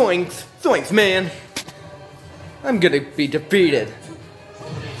 Thanks, man. I'm gonna be defeated.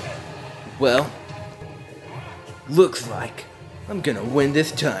 Well, looks like I'm gonna win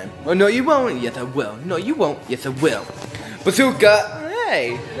this time. Oh, no, you won't. Yes, I will. No, you won't. Yes, I will. Bazooka.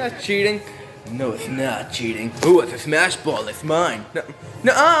 Hey, that's cheating. No, it's not cheating. Oh, it's a smash ball. It's mine.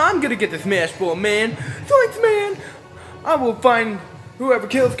 No, I'm gonna get the smash ball, man. Thanks, man. I will find whoever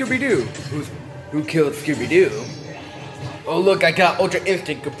killed Scooby-Doo. Who killed Scooby-Doo? Oh, look, I got Ultra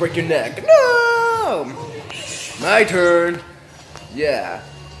Instinct to break your neck. No! My turn. Yeah.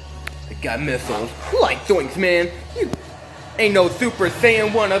 I got missiles. Like, thanks, man. You ain't no Super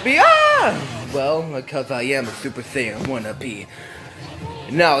Saiyan wannabe. Well, because I am a Super Saiyan wannabe.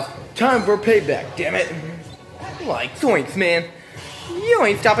 And now it's time for payback, damn it. Like, thanks, man. You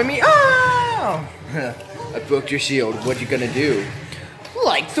ain't stopping me. I broke your shield. What you gonna do?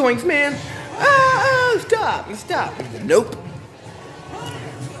 Like, thanks, man. Stop. Nope.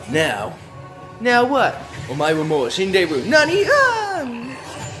 Now what? Omae mo shinderu. Nani?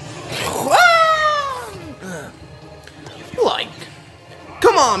 Like,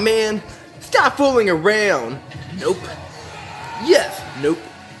 come on, man. Stop fooling around. Nope. Yes. Nope.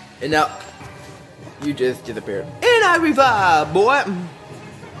 And now you just disappeared. And I revive, boy.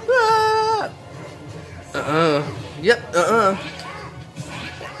 Yep.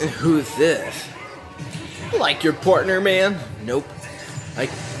 And who's this? Like your partner, man? Nope. I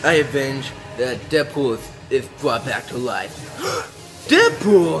avenge that Deadpool is brought back to life.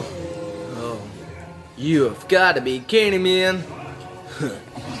 Deadpool! Oh, you have got to be kidding me, man.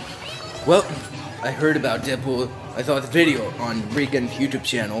 Well, I heard about Deadpool. I saw the video on Regan's YouTube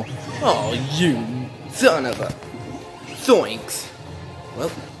channel. Oh, you son of a zoinks.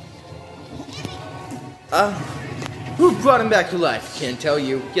 Well, who brought him back to life? Can't tell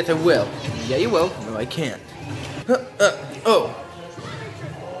you. Yes, I will. Yeah, you will. No, I can't.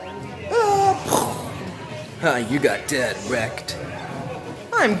 You got dead wrecked.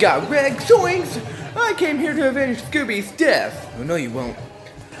 I'm got wrecked, zoinks! I came here to avenge Scooby's death. Oh, no, you won't.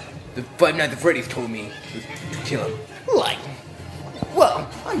 The Five Nights at Freddy's told me to kill him. Like, well,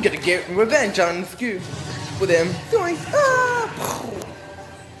 I'm gonna get revenge on Scoob with him. Zoinks!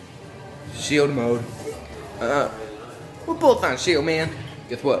 Shield mode. We're both on shield, man.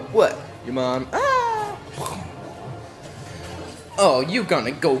 Guess what? What? Your mom? Oh, you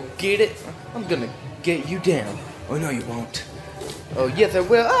gonna go get it? I'm gonna get you down. Oh, no, you won't. Oh, yes, I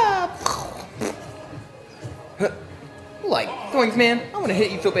will. Like, zoinks, man. I wanna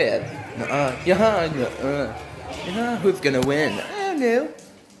hit you so bad. Who's gonna win? I don't know.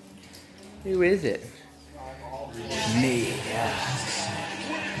 Who is it? Me.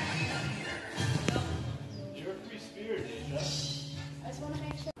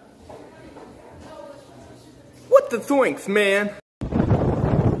 What the zoinks, man?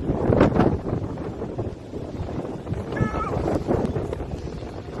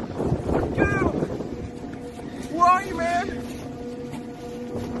 Where are you, man?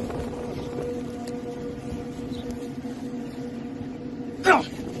 Oh.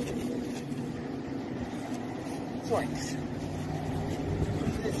 Zoinks.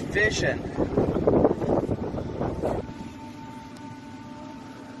 This vision.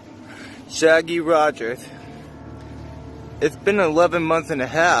 Shaggy Rogers. It's been 11 months and a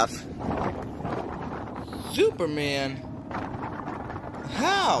half. Superman?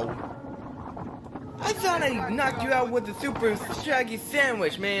 How? I thought I knocked you out with the super Shaggy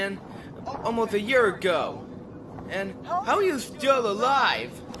sandwich, man. Almost a year ago. And how are you still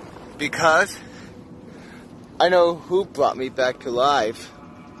alive? Because I know who brought me back to life.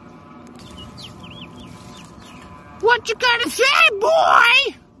 What you gotta say,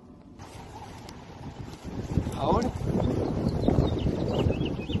 boy? Hold.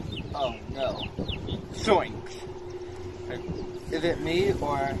 Oh no. Zoinks. Is it me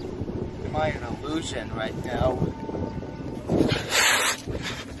or am I an illusion right now?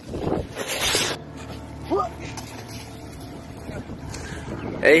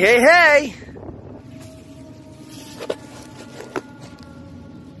 Hey, hey, hey!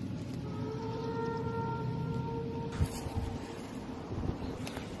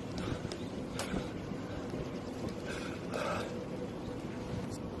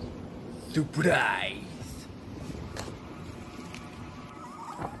 Surprise!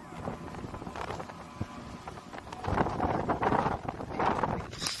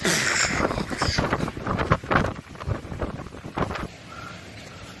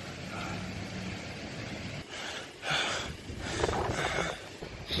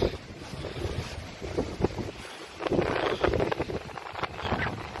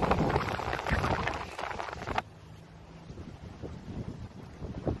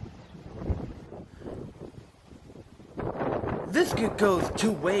 This could go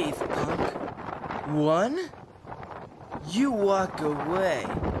two ways, punk. One, you walk away.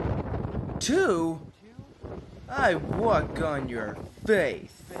 Two, I walk on your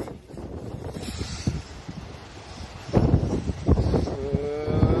face.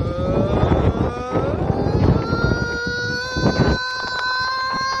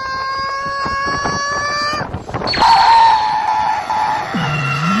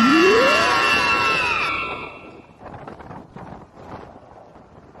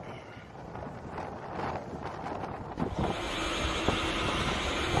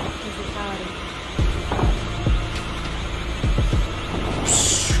 Physicality.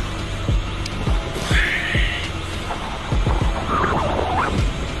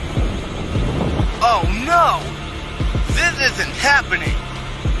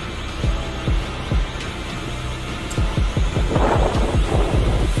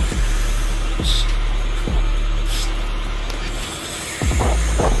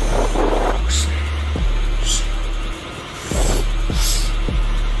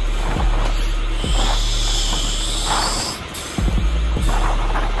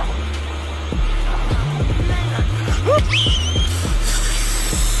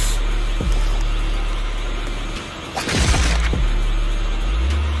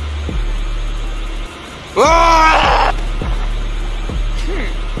 Not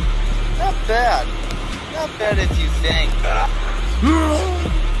bad. Not bad as you think.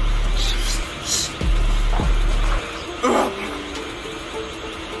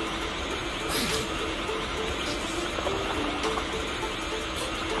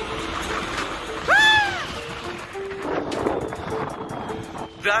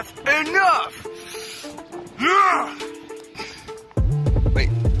 That's enough! Wait,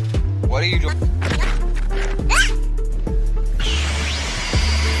 what are you doing?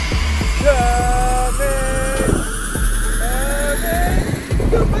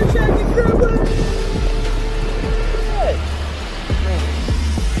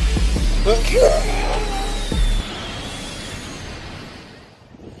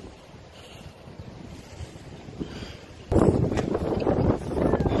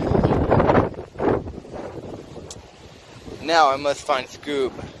 Now I must find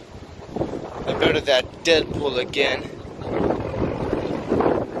Scoob. I go to that Deadpool again.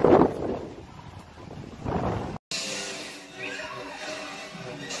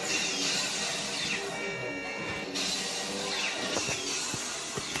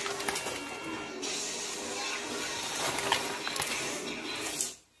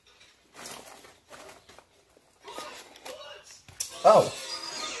 Oh,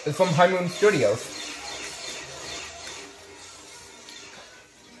 it's from High Moon Studios.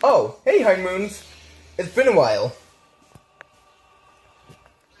 Oh, hey High Moons. It's been a while.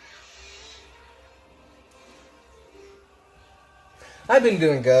 I've been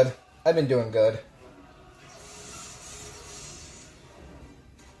doing good.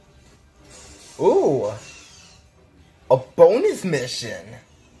 Ooh, a bonus mission.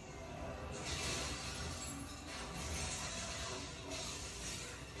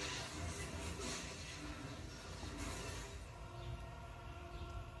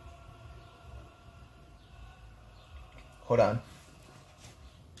 Hold on.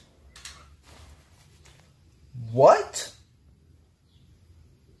 What?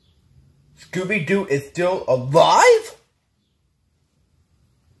 Scooby-Doo is still alive?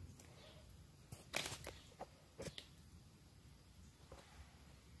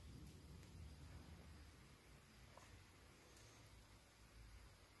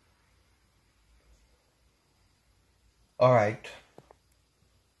 Alright.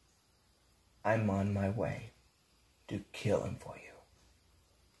 I'm on my way to kill him for you.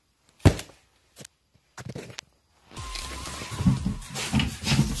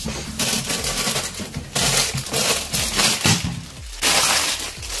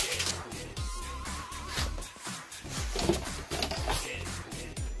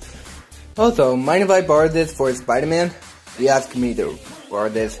 Also, mind if I borrow this for Spider-Man? He asked me to borrow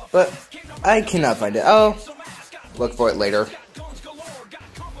this, but I cannot find it. I'll look for it later.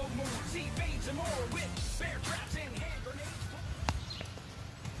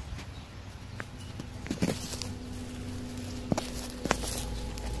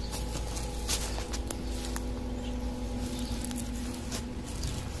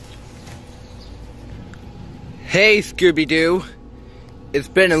 Hey, Scooby-Doo. It's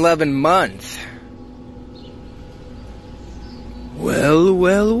been 11 months. Well.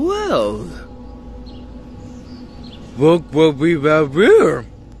 Look what we have here.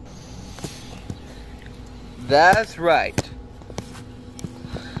 That's right.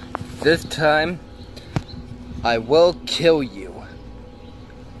 This time, I will kill you.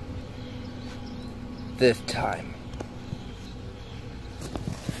 This time.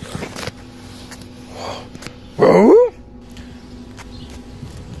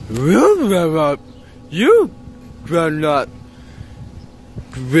 You cannot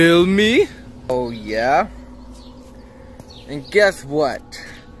grill me? Oh yeah? And guess what?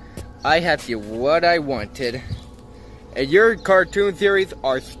 I have you what I wanted. And your cartoon theories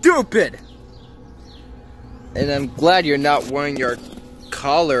are stupid! And I'm glad you're not wearing your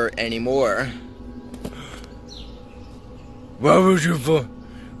collar anymore. Why would you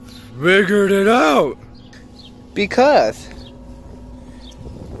figured it out? Because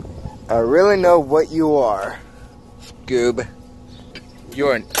I really know what you are, Scoob.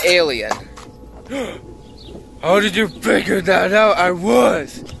 You're an alien. How did you figure that out? I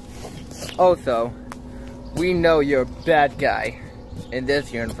was. Also, we know you're a bad guy. In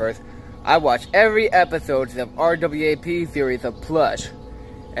this universe, I watch every episode of RWAP series of Plush.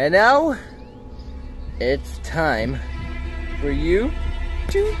 And now, it's time for you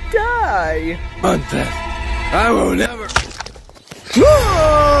to die. On this, I will never.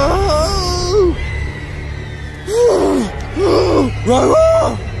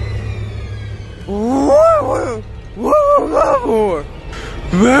 What was that for?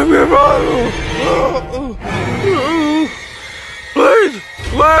 Please,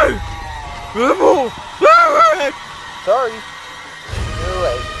 wait! Sorry. Too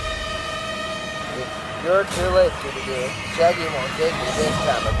late. You're too late, Scooby-Doo. Shaggy won't take me this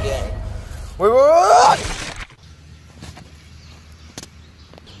time again.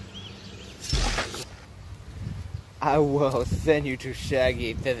 I will send you to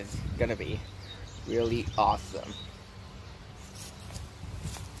Shaggy. This is gonna be really awesome.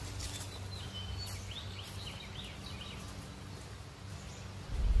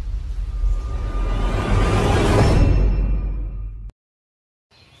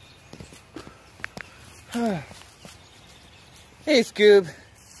 Hey Scoob,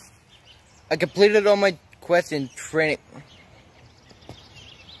 I completed all my quests in training.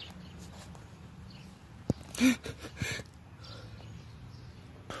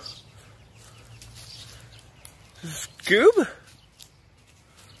 Scoob?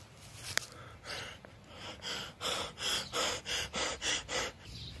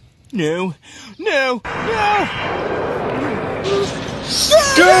 No, no, no!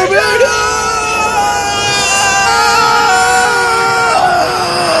 Scooby-Doo!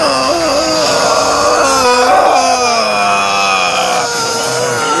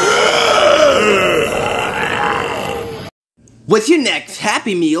 What's your next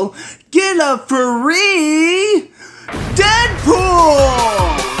Happy Meal? Get a free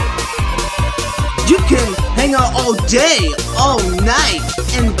Deadpool! You can hang out all day, all night,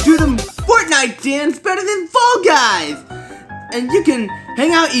 and do the Fortnite dance better than Fall Guys! And you can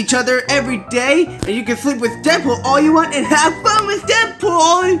hang out each other every day, and you can sleep with Deadpool all you want, and have fun with Deadpool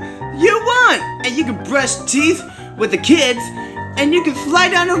all you want! And you can brush teeth with the kids, and you can slide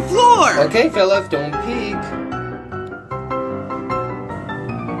down the floor! Okay, fellas, don't peek.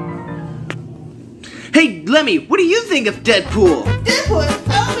 Hey, Lemmy, what do you think of Deadpool? Deadpool is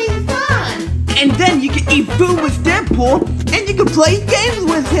totally fun! And then you can eat food with Deadpool, and you can play games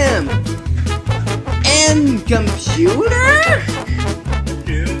with him! And computer?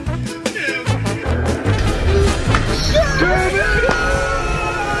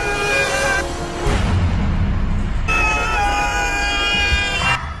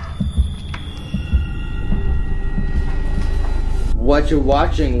 What you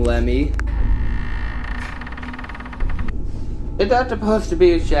watching, Lemmy? Is that supposed to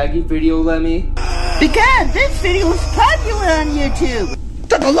be a Shaggy video, Lemmy? Because this video is popular on YouTube!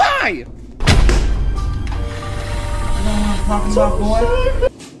 That's a lie!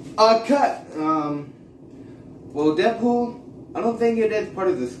 Cut. Well, Deadpool, I don't think it is part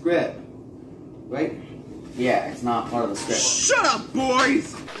of the script. Right? Yeah, it's not part of the script. Shut up,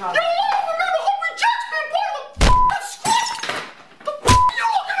 boys!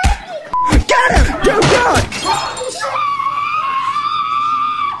 Get him! Don't do it!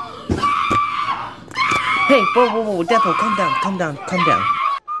 Hey, whoa, Deadpool, calm down.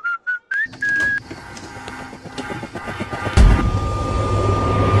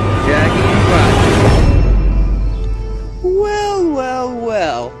 Shaggy and Roger.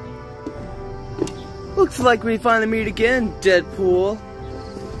 Well. Looks like we finally meet again, Deadpool.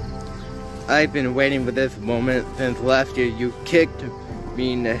 I've been waiting for this moment since last year you kicked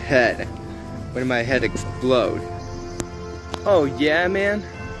me in the head when my head exploded. Oh yeah, man?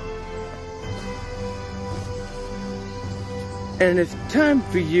 And it's time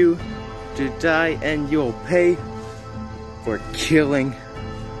for you to die, and you'll pay for killing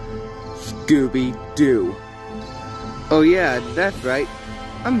Scooby-Doo. Oh yeah, that's right.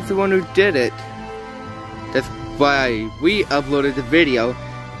 I'm the one who did it. That's why we uploaded the video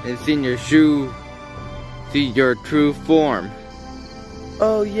and see your true form.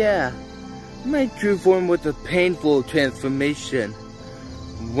 Oh yeah, my true form was a painful transformation.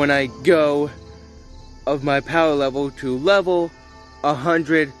 When I go of my power level to level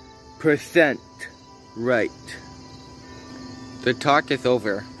 100%. Right. The talk is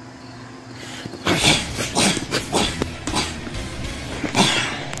over.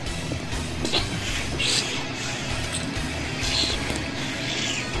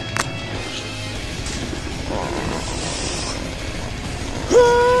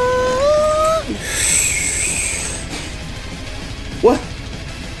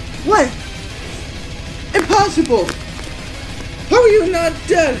 What? Impossible! How are you not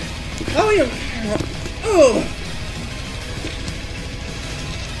dead? How are you? Oh!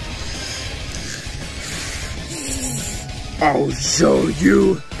 I'll show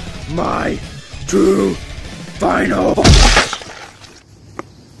you my true final.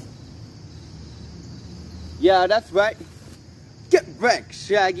 Yeah, that's right. Get wrecked,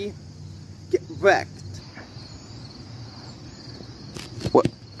 Shaggy. Get wrecked. What?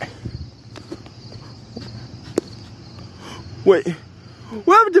 Wait.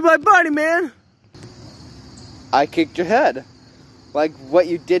 What happened to my body, man? I kicked your head. Like what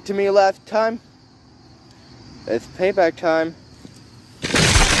you did to me last time. It's payback time.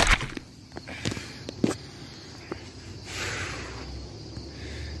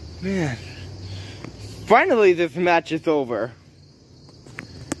 Man. Finally this match is over.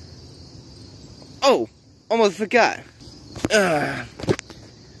 Oh, almost forgot.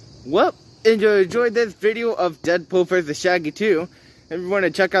 Well, if you enjoyed this video of Deadpool vs. Shaggy 2, if you want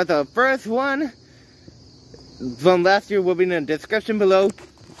to check out the first one from last year, will be in the description below.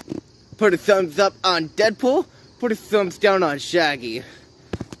 Put a thumbs up on Deadpool, put a thumbs down on Shaggy,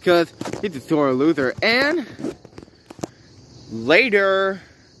 because he's a sore loser. And later,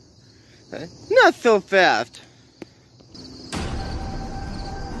 not so fast.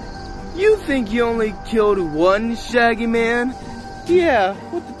 You think you only killed one Shaggy man? Yeah,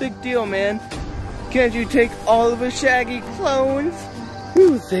 what's the big deal, man? Can't you take all of the Shaggy clones?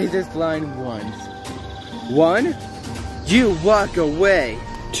 Who say this line once? 1, you walk away.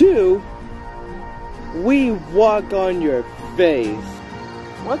 2, we walk on your face.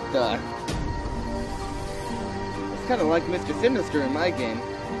 What the? It's kind of like Mr. Sinister in my game.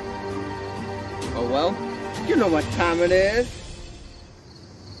 Oh well, you know what time it is.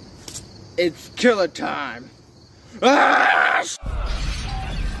 It's killer time. Ah!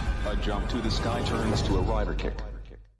 A jump to the sky turns to a rider kick.